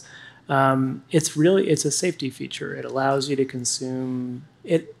regulations. It's a safety feature. It allows you to consume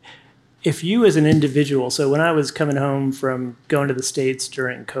it. If you as an individual, so when I was coming home from going to the States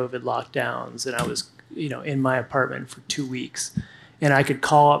during COVID lockdowns, and I was, in my apartment for 2 weeks, and I could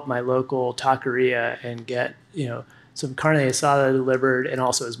call up my local taqueria and get, some carne asada delivered and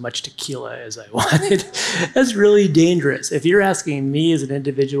also as much tequila as I wanted. That's really dangerous. If you're asking me as an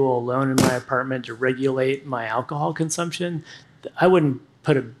individual alone in my apartment to regulate my alcohol consumption, I wouldn't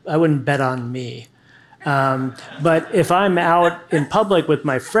bet on me. But if I'm out in public with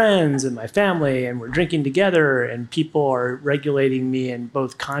my friends and my family and we're drinking together and people are regulating me in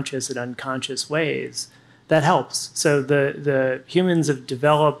both conscious and unconscious ways, that helps. So the humans have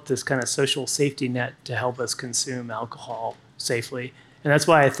developed this kind of social safety net to help us consume alcohol safely. And that's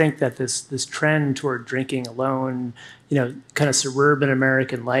why I think that this trend toward drinking alone, kind of suburban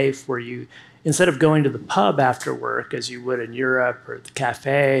American life where you, instead of going to the pub after work as you would in Europe or the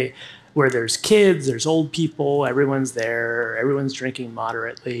cafe, where there's kids, there's old people, everyone's there, everyone's drinking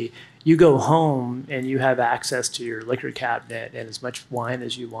moderately, you go home and you have access to your liquor cabinet and as much wine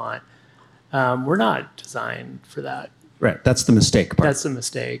as you want. We're not designed for that. Right. That's the mistake part. That's the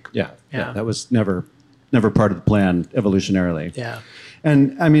mistake. Yeah. That was never part of the plan evolutionarily. Yeah.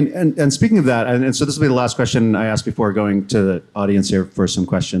 And and speaking of that, and so this will be the last question I asked before going to the audience here for some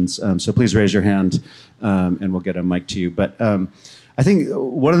questions. So please raise your hand, and we'll get a mic to you. But I I think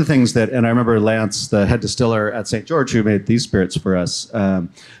one of the things that, and I remember Lance, the head distiller at St. George, who made these spirits for us,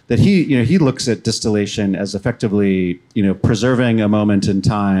 that he looks at distillation as effectively, preserving a moment in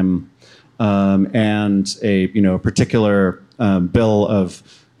time and a particular bill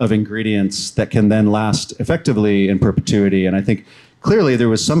of ingredients that can then last effectively in perpetuity. And I think clearly there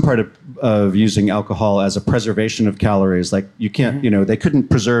was some part of using alcohol as a preservation of calories. Like you can't, they couldn't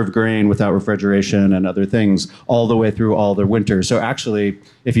preserve grain without refrigeration and other things all the way through all the winter. So actually,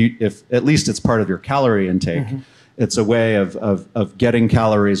 if at least it's part of your calorie intake, it's a way of getting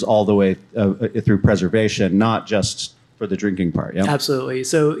calories all the way through preservation, not just for the drinking part. Yeah, absolutely.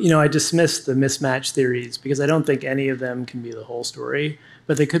 So, I dismiss the mismatch theories because I don't think any of them can be the whole story,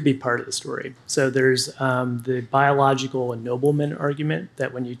 but they could be part of the story. So there's the biological ennoblement argument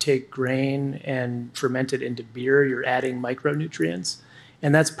that when you take grain and ferment it into beer, you're adding micronutrients.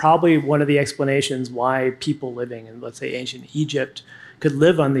 And that's probably one of the explanations why people living in, let's say, ancient Egypt could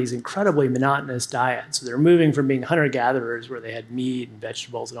live on these incredibly monotonous diets. So they're moving from being hunter-gatherers where they had meat and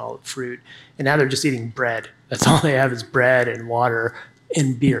vegetables and all the fruit, and now they're just eating bread. That's all they have is bread and water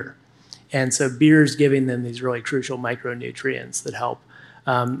and beer. And so beer is giving them these really crucial micronutrients that help.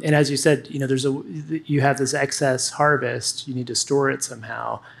 And as you said, you have this excess harvest, you need to store it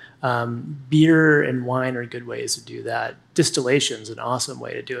somehow. Beer and wine are good ways to do that. Distillation is an awesome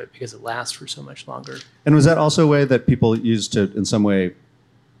way to do it because it lasts for so much longer. And was that also a way that people used to, in some way,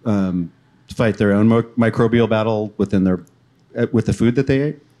 fight their own microbial battle with the food that they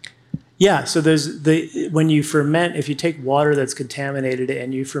ate? Yeah, so when you ferment, if you take water that's contaminated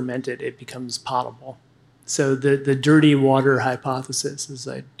and you ferment it, it becomes potable. So the dirty water hypothesis, as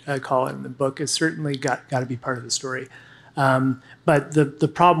I call it in the book, has certainly got to be part of the story. But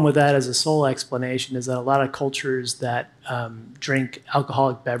the problem with that as a sole explanation is that a lot of cultures that drink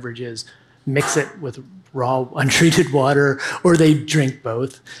alcoholic beverages mix it with raw, untreated water, or they drink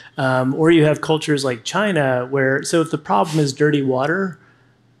both. Or you have cultures like China where, so if the problem is dirty water,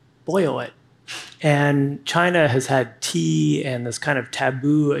 boil it. And China has had tea and this kind of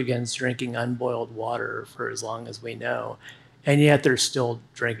taboo against drinking unboiled water for as long as we know. And yet they're still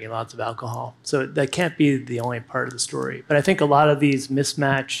drinking lots of alcohol. So that can't be the only part of the story. But I think a lot of these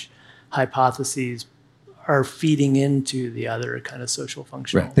mismatch hypotheses are feeding into the other kind of social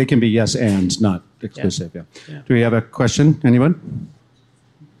function. Right. They can be yes and, not exclusive. Yeah. Do we have a question? Anyone?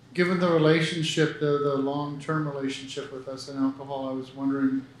 Given the relationship, the long-term relationship with us and alcohol, I was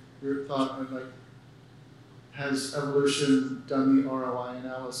wondering your thought on, like, has evolution done the ROI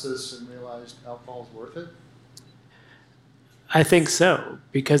analysis and realized alcohol is worth it? I think so,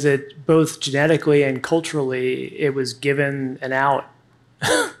 because it both genetically and culturally, it was given an out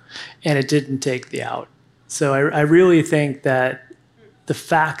and it didn't take the out. So I really think that the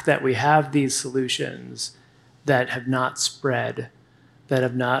fact that we have these solutions that have not spread, that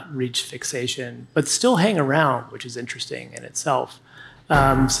have not reached fixation, but still hang around, which is interesting in itself,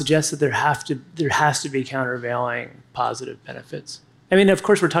 suggests that there has to be countervailing positive benefits. I mean, of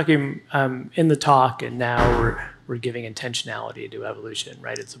course, we're talking in the talk, and now we're giving intentionality to evolution,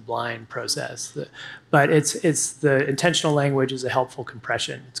 right? It's a blind process, but it's the intentional language is a helpful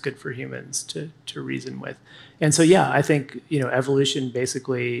compression. It's good for humans to reason with, and so yeah, I think evolution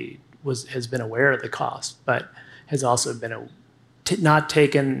basically has been aware of the cost, but has also been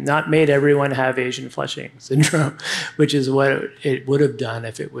not made everyone have Asian flushing syndrome, which is what it would have done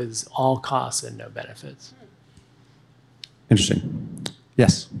if it was all costs and no benefits. Interesting.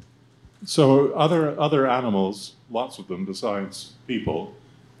 Yes. So other animals, lots of them besides people,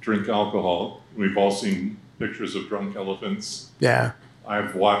 drink alcohol. We've all seen pictures of drunk elephants. Yeah.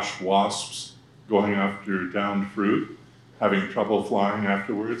 I've watched wasps going after downed fruit, having trouble flying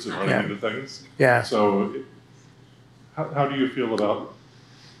afterwards and running into things. Yeah. So how do you feel about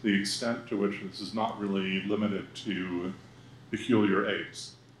the extent to which this is not really limited to peculiar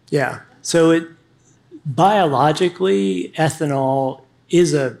apes? Yeah. So biologically, ethanol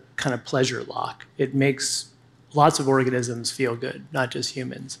is a kind of pleasure lock. It makes lots of organisms feel good, not just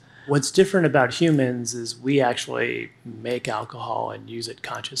humans. What's different about humans is we actually make alcohol and use it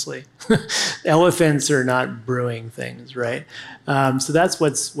consciously. Elephants are not brewing things, right? So that's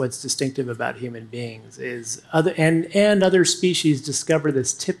what's distinctive about human beings is other species discover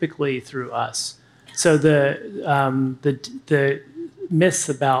this typically through us. So the myths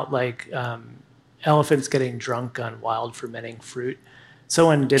about elephants getting drunk on wild fermenting fruit.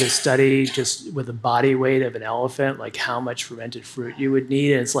 Someone did a study just with the body weight of an elephant, like how much fermented fruit you would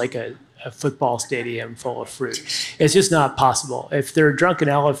need, and it's like a football stadium full of fruit. It's just not possible. If they're drunken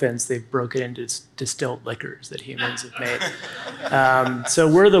elephants, they've broken into distilled liquors that humans have made.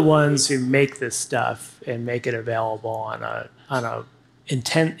 So we're the ones who make this stuff and make it available on in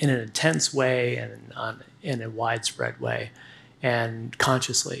an intense way and in a widespread way, and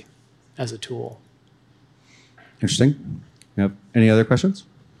consciously as a tool. Interesting. Yep. Any other questions?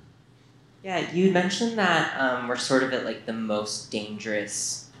 Yeah, you mentioned that we're sort of at like the most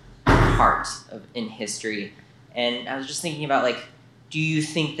dangerous part in history, and I was just thinking about like, do you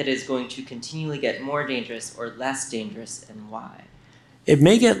think that it's going to continually get more dangerous or less dangerous, and why? It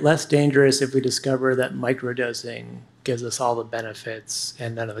may get less dangerous if we discover that microdosing gives us all the benefits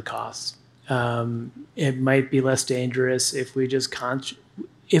and none of the costs. It might be less dangerous if we just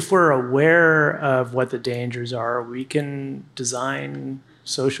if we're aware of what the dangers are, we can design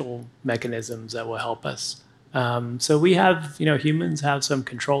social mechanisms that will help us. So we have, humans have some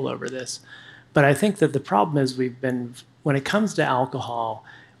control over this. But I think that the problem is when it comes to alcohol,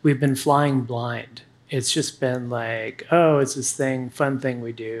 we've been flying blind. It's just been like, oh, it's this fun thing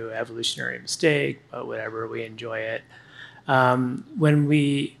we do, evolutionary mistake, but whatever, we enjoy it. When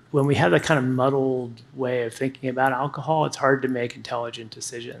we have that kind of muddled way of thinking about alcohol, it's hard to make intelligent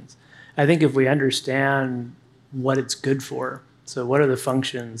decisions. I think if we understand what it's good for, so what are the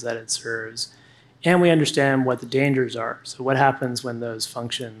functions that it serves, and we understand what the dangers are. So what happens when those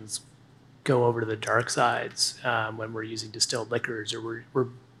functions go over to the dark sides, when we're using distilled liquors or we're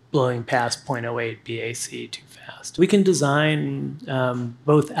blowing past 0.08 BAC too fast. We can design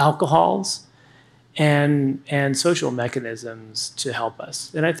both alcohols and social mechanisms to help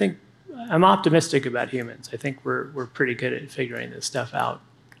us. And I think I'm optimistic about humans. I think we're pretty good at figuring this stuff out.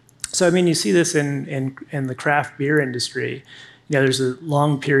 So, you see this in the craft beer industry. There's a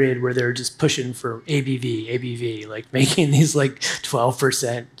long period where they're just pushing for ABV, like making these like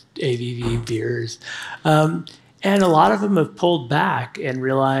 12% ABV beers. And a lot of them have pulled back and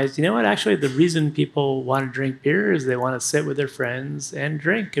realized, actually the reason people want to drink beer is they want to sit with their friends and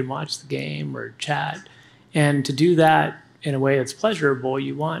drink and watch the game or chat. And to do that in a way that's pleasurable,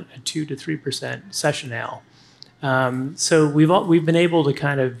 you want a 2 to 3% session ale. So we've been able to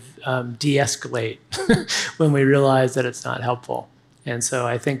kind of de-escalate when we realize that it's not helpful. And so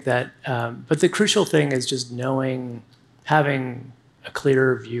I think that, but the crucial thing is just having a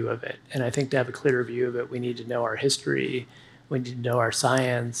clearer view of it. And I think to have a clearer view of it, we need to know our history, we need to know our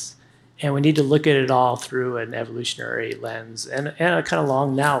science, and we need to look at it all through an evolutionary lens and a kind of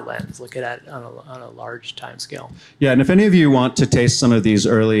long now lens, look at it on a large time scale. Yeah, and if any of you want to taste some of these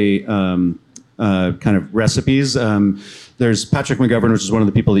early kind of recipes, there's Patrick McGovern, which is one of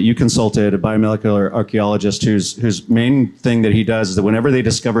the people that you consulted, a biomolecular archaeologist whose main thing that he does is that whenever they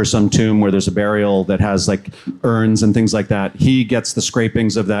discover some tomb where there's a burial that has like urns and things like that, he gets the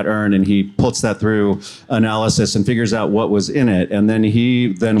scrapings of that urn and he puts that through analysis and figures out what was in it. And then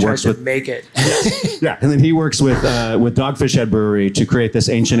he works with make it. Yeah, and then he works with Dogfish Head Brewery to create this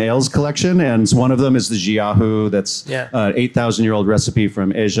ancient ales collection. And one of them is the Jiahu, that's an 8,000-year-old recipe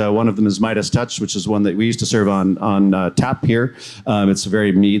from Asia. One of them is Midas Touch, which is one that we used to serve on tap here. It's a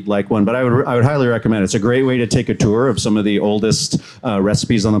very mead-like one, but I would highly recommend it. It's a great way to take a tour of some of the oldest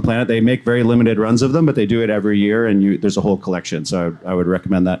recipes on the planet. They make very limited runs of them, but they do it every year, and there's a whole collection. So I would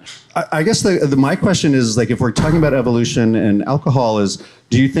recommend that. I guess my question is, like, if we're talking about evolution and alcohol,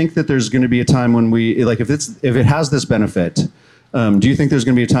 do you think that there's going to be a time when we, like, if it has this benefit, do you think there's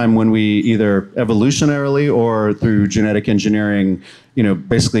going to be a time when we either evolutionarily or through genetic engineering,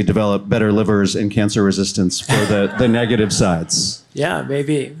 basically develop better livers and cancer resistance for the negative sides? Yeah,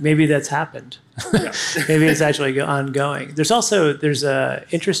 maybe that's happened. Maybe it's actually ongoing. There's a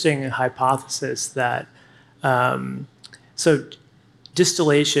interesting hypothesis that so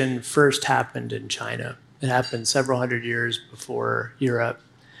distillation first happened in China. It happened several hundred years before Europe.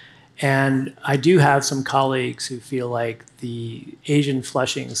 And I do have some colleagues who feel like the Asian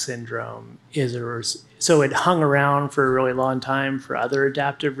flushing syndrome so it hung around for a really long time for other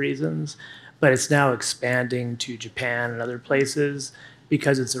adaptive reasons, but it's now expanding to Japan and other places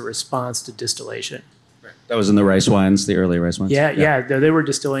because it's a response to distillation. Right. That was in the rice wines, the early rice wines. Yeah. They were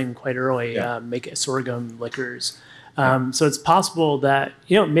distilling quite early, make sorghum liquors. So it's possible that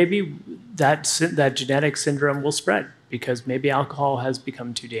maybe that genetic syndrome will spread because maybe alcohol has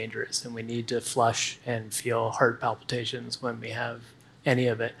become too dangerous and we need to flush and feel heart palpitations when we have any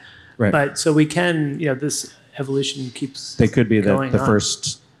of it. Right. But so we can, this evolution keeps. They could be the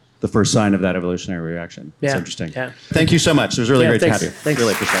first sign of that evolutionary reaction. It's interesting. Yeah. Thank you so much. It was really great to have you. Thanks.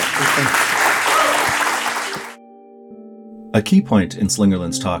 Really appreciate it. A key point in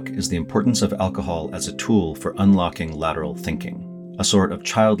Slingerland's talk is the importance of alcohol as a tool for unlocking lateral thinking, a sort of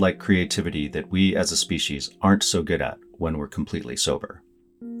childlike creativity that we as a species aren't so good at when we're completely sober.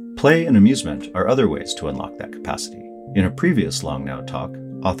 Play and amusement are other ways to unlock that capacity. In a previous Long Now talk,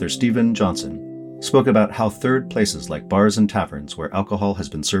 author Stephen Johnson spoke about how third places like bars and taverns where alcohol has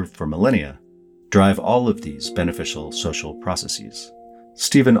been served for millennia drive all of these beneficial social processes.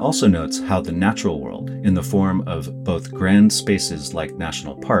 Stephen also notes how the natural world, in the form of both grand spaces like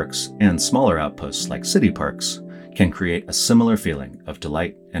national parks and smaller outposts like city parks, can create a similar feeling of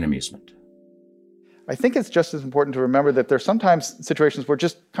delight and amusement. I think it's just as important to remember that there's sometimes situations where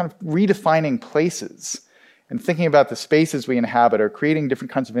just kind of redefining places and thinking about the spaces we inhabit or creating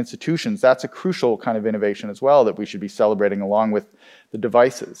different kinds of institutions, that's a crucial kind of innovation as well that we should be celebrating along with the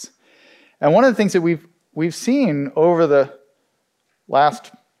devices. And one of the things that we've seen over the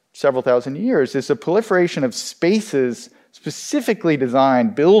last several thousand years is a proliferation of spaces specifically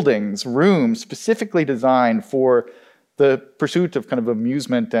designed, buildings, rooms specifically designed for the pursuit of kind of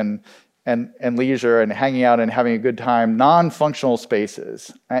amusement and leisure and hanging out and having a good time, non-functional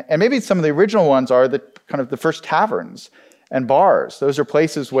spaces. And maybe some of the original ones are the kind of the first taverns and bars. Those are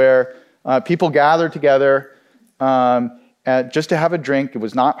places where people gathered together just to have a drink. It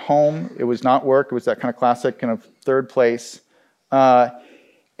was not home, it was not work, it was that kind of classic kind of third place.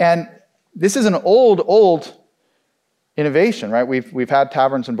 And this is an old innovation, right? We've had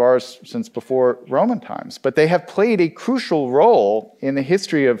taverns and bars since before Roman times, but they have played a crucial role in the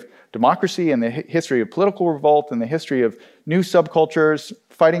history of democracy and the history of political revolt and the history of new subcultures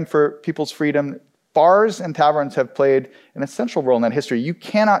fighting for people's freedom. Bars and taverns have played an essential role in that history. You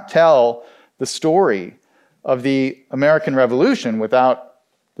cannot tell the story of the American Revolution without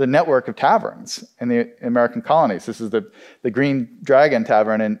the network of taverns in the American colonies. This is the Green Dragon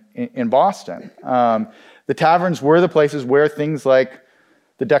Tavern in Boston. The taverns were the places where things like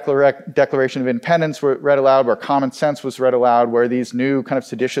the Declaration of Independence were read aloud, where common sense was read aloud, where these new kind of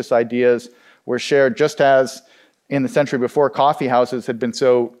seditious ideas were shared, just as in the century before, coffee houses had been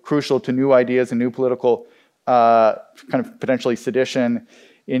so crucial to new ideas and new political kind of potentially sedition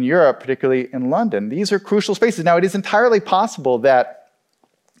in Europe, particularly in London. These are crucial spaces. Now, it is entirely possible that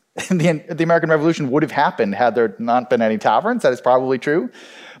the American Revolution would have happened had there not been any taverns. That is probably true.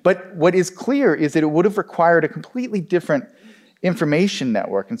 But what is clear is that it would have required a completely different information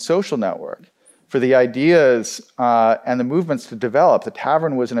network and social network for the ideas and the movements to develop. The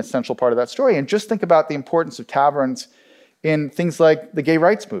tavern was an essential part of that story. And just think about the importance of taverns in things like the gay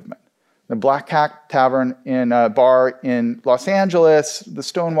rights movement. The Black Cat Tavern in a bar in Los Angeles, the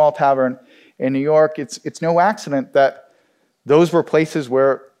Stonewall Tavern in New York. It's no accident that those were places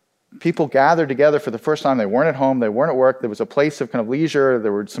where people gathered together for the first time. They weren't at home, they weren't at work. There was a place of kind of leisure,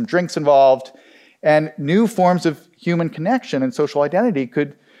 there were some drinks involved, and new forms of human connection and social identity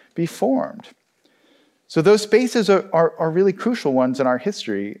could be formed. So those spaces are really crucial ones in our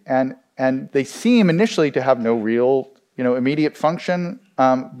history, and they seem initially to have no real immediate function,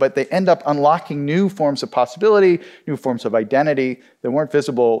 but they end up unlocking new forms of possibility, new forms of identity that weren't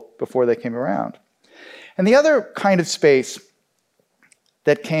visible before they came around. And the other kind of space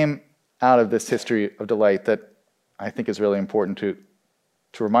that came out of this history of delight that I think is really important to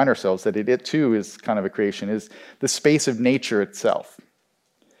remind ourselves that it too is kind of a creation is the space of nature itself.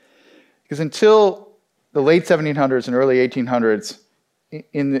 Because until the late 1700s and early 1800s,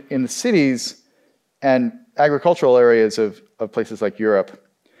 in the cities and agricultural areas of places like Europe,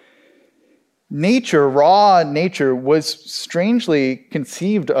 nature, raw nature, was strangely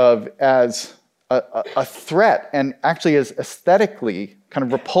conceived of as a threat and actually as aesthetically kind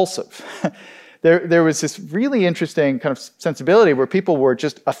of repulsive. There was this really interesting kind of sensibility where people were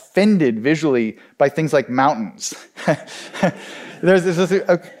just offended visually by things like mountains. There's this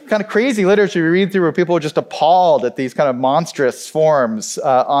kind of crazy literature you read through where people were just appalled at these kind of monstrous forms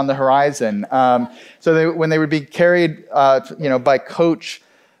on the horizon. So when they would be carried by coach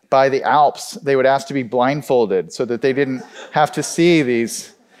by the Alps, they would ask to be blindfolded so that they didn't have to see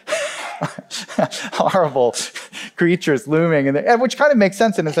these horrible creatures looming, and which kind of makes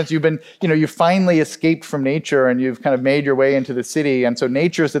sense in a sense. You finally escaped from nature and you've kind of made your way into the city, and so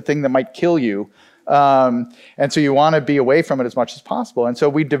nature is the thing that might kill you, and so you want to be away from it as much as possible. And so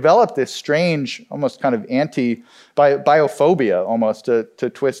we developed this strange, almost kind of biophobia, almost to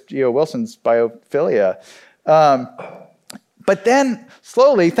twist G.O. Wilson's biophilia. But then,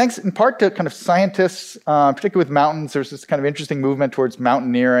 slowly, thanks in part to kind of scientists, particularly with mountains, there's this kind of interesting movement towards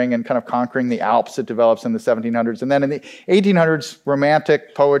mountaineering and kind of conquering the Alps that develops in the 1700s. And then in the 1800s,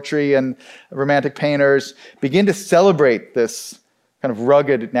 romantic poetry and romantic painters begin to celebrate this kind of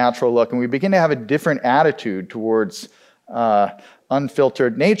rugged, natural look. And we begin to have a different attitude towards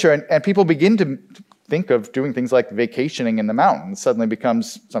unfiltered nature. And people begin to think of doing things like vacationing in the mountains suddenly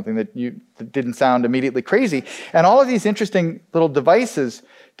becomes something that didn't sound immediately crazy. And all of these interesting little devices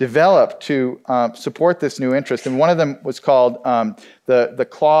developed to support this new interest. And one of them was called the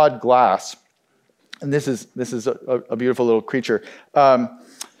clawed glass. And this is a beautiful little creature.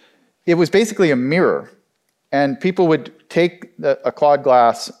 It was basically a mirror, and people would take a clawed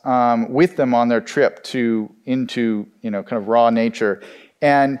glass with them on their trip into kind of raw nature,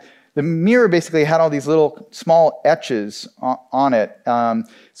 and the mirror basically had all these little small etches on it,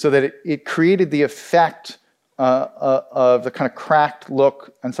 so that it created the effect of the kind of cracked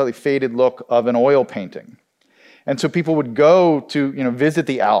look and slightly faded look of an oil painting. And so people would go to visit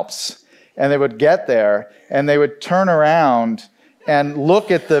the Alps, and they would get there, and they would turn around and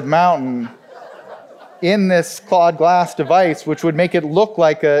look at the mountain in this clawed glass device, which would make it look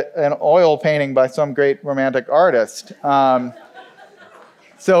like an oil painting by some great romantic artist.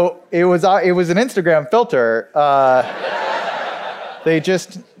 So it was an Instagram filter. They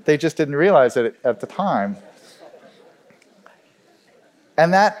just didn't realize it at the time.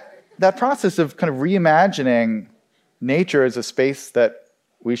 And that process of kind of reimagining nature as a space that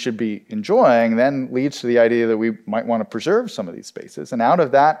we should be enjoying then leads to the idea that we might want to preserve some of these spaces. And out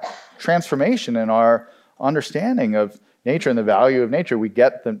of that transformation in our understanding of nature and the value of nature, we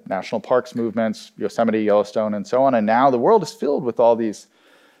get the national parks movements, Yosemite, Yellowstone, and so on. And now the world is filled with all these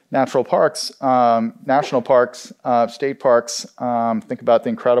natural parks, national parks, state parks. Think about the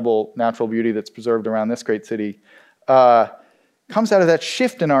incredible natural beauty that's preserved around this great city. Comes out of that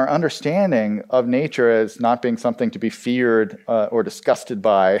shift in our understanding of nature as not being something to be feared or disgusted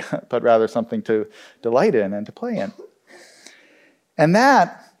by, but rather something to delight in and to play in. And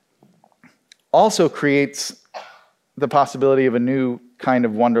that also creates the possibility of a new kind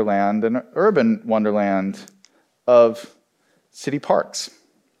of wonderland, an urban wonderland of city parks.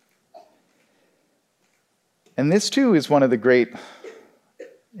 And this too is one of the great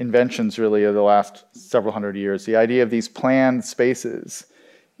inventions really of the last several hundred years, the idea of these planned spaces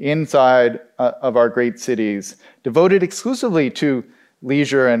inside of our great cities devoted exclusively to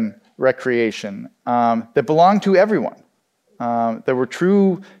leisure and recreation that belong to everyone. There were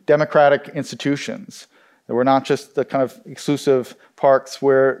true democratic institutions. There were not just the kind of exclusive parks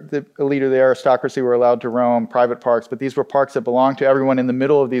where the elite or the aristocracy were allowed to roam, private parks, but these were parks that belonged to everyone in the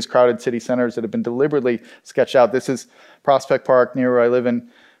middle of these crowded city centers that have been deliberately sketched out. This is Prospect Park near where I live in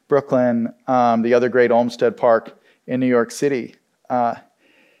Brooklyn, the other great Olmsted Park in New York City. And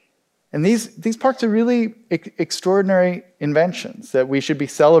these parks are really extraordinary inventions that we should be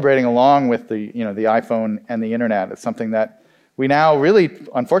celebrating along with the iPhone and the internet. It's something that we now really,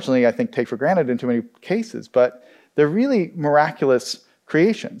 unfortunately, I think take for granted in too many cases, but they're really miraculous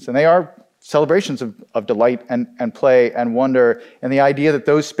creations. And they are celebrations of delight and play and wonder, and the idea that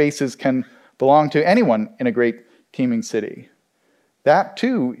those spaces can belong to anyone in a great teeming city. That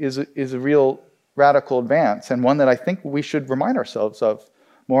too is a real radical advance, and one that I think we should remind ourselves of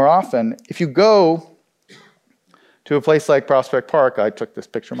more often. If you go to a place like Prospect Park, I took this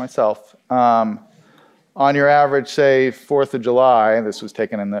picture myself, on your average, say, 4th of July, this was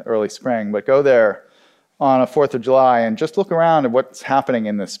taken in the early spring, but go there on a 4th of July and just look around at what's happening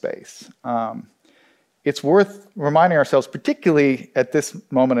in this space. It's worth reminding ourselves, particularly at this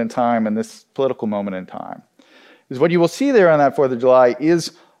moment in time and this political moment in time, is what you will see there on that 4th of July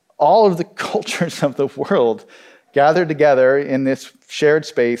is all of the cultures of the world gathered together in this shared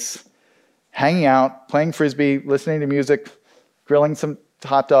space, hanging out, playing Frisbee, listening to music, grilling some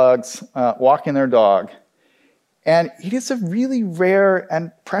hot dogs, walking their dog. And it is a really rare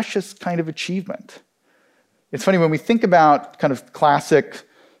and precious kind of achievement. It's funny, when we think about kind of classic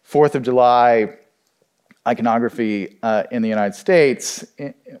 4th of July iconography in the United States,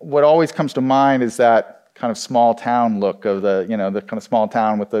 what always comes to mind is that kind of small town look of the kind of small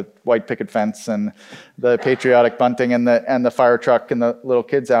town with the white picket fence and the patriotic bunting and the fire truck and the little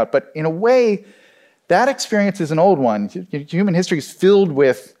kids out. But in a way, that experience is an old one. Human history is filled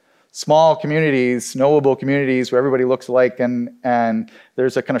with small communities, knowable communities where everybody looks alike and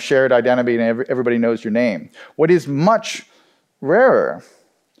there's a kind of shared identity and everybody knows your name. What is much rarer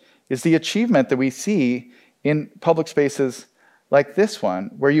is the achievement that we see in public spaces like this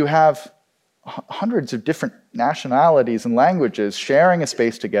one, where you have hundreds of different nationalities and languages sharing a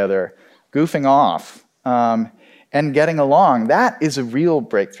space together, goofing off, and getting along. That is a real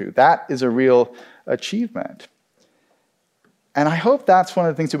breakthrough. That is a real achievement. And I hope that's one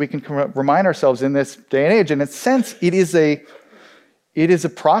of the things that we can remind ourselves in this day and age. In a sense, it is a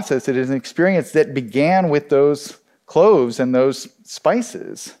process, it is an experience that began with those cloves and those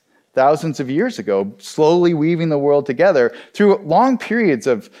spices thousands of years ago, slowly weaving the world together through long periods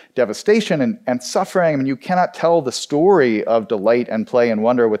of devastation and suffering. I mean, you cannot tell the story of delight and play and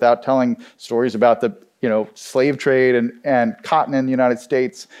wonder without telling stories about the slave trade and cotton in the United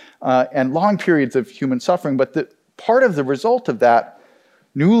States and long periods of human suffering. But part of the result of that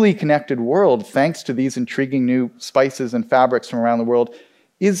newly connected world, thanks to these intriguing new spices and fabrics from around the world,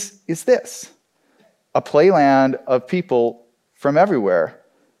 is this: a playland of people from everywhere,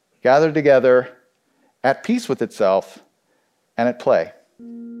 gathered together, at peace with itself, and at play.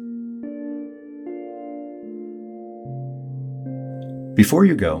 Before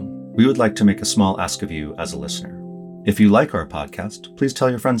you go, we would like to make a small ask of you as a listener. If you like our podcast, please tell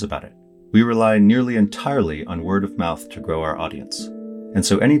your friends about it. We rely nearly entirely on word of mouth to grow our audience. And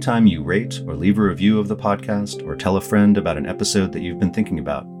so anytime you rate or leave a review of the podcast or tell a friend about an episode that you've been thinking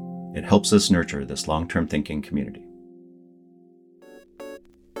about, it helps us nurture this long-term thinking community.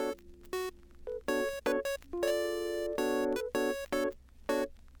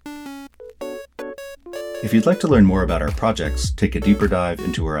 If you'd like to learn more about our projects, take a deeper dive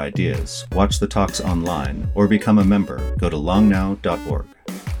into our ideas, watch the talks online, or become a member, go to longnow.org.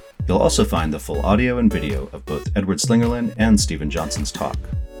 You'll also find the full audio and video of both Edward Slingerland and Stephen Johnson's talk.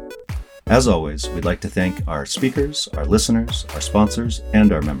 As always, we'd like to thank our speakers, our listeners, our sponsors,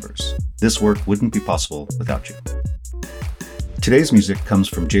 and our members. This work wouldn't be possible without you. Today's music comes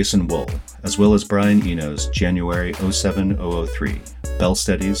from Jason Wool, as well as Brian Eno's January 07003, Bell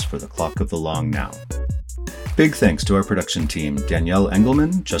Steadies for the Clock of the Long Now. Big thanks to our production team, Danielle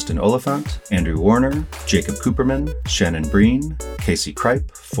Engelman, Justin Oliphant, Andrew Warner, Jacob Cooperman, Shannon Breen, Casey Kripe,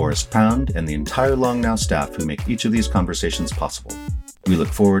 Forrest Pound, and the entire Long Now staff who make each of these conversations possible. We look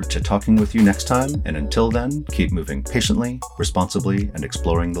forward to talking with you next time, and until then, keep moving patiently, responsibly, and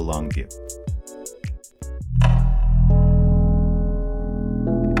exploring the long view.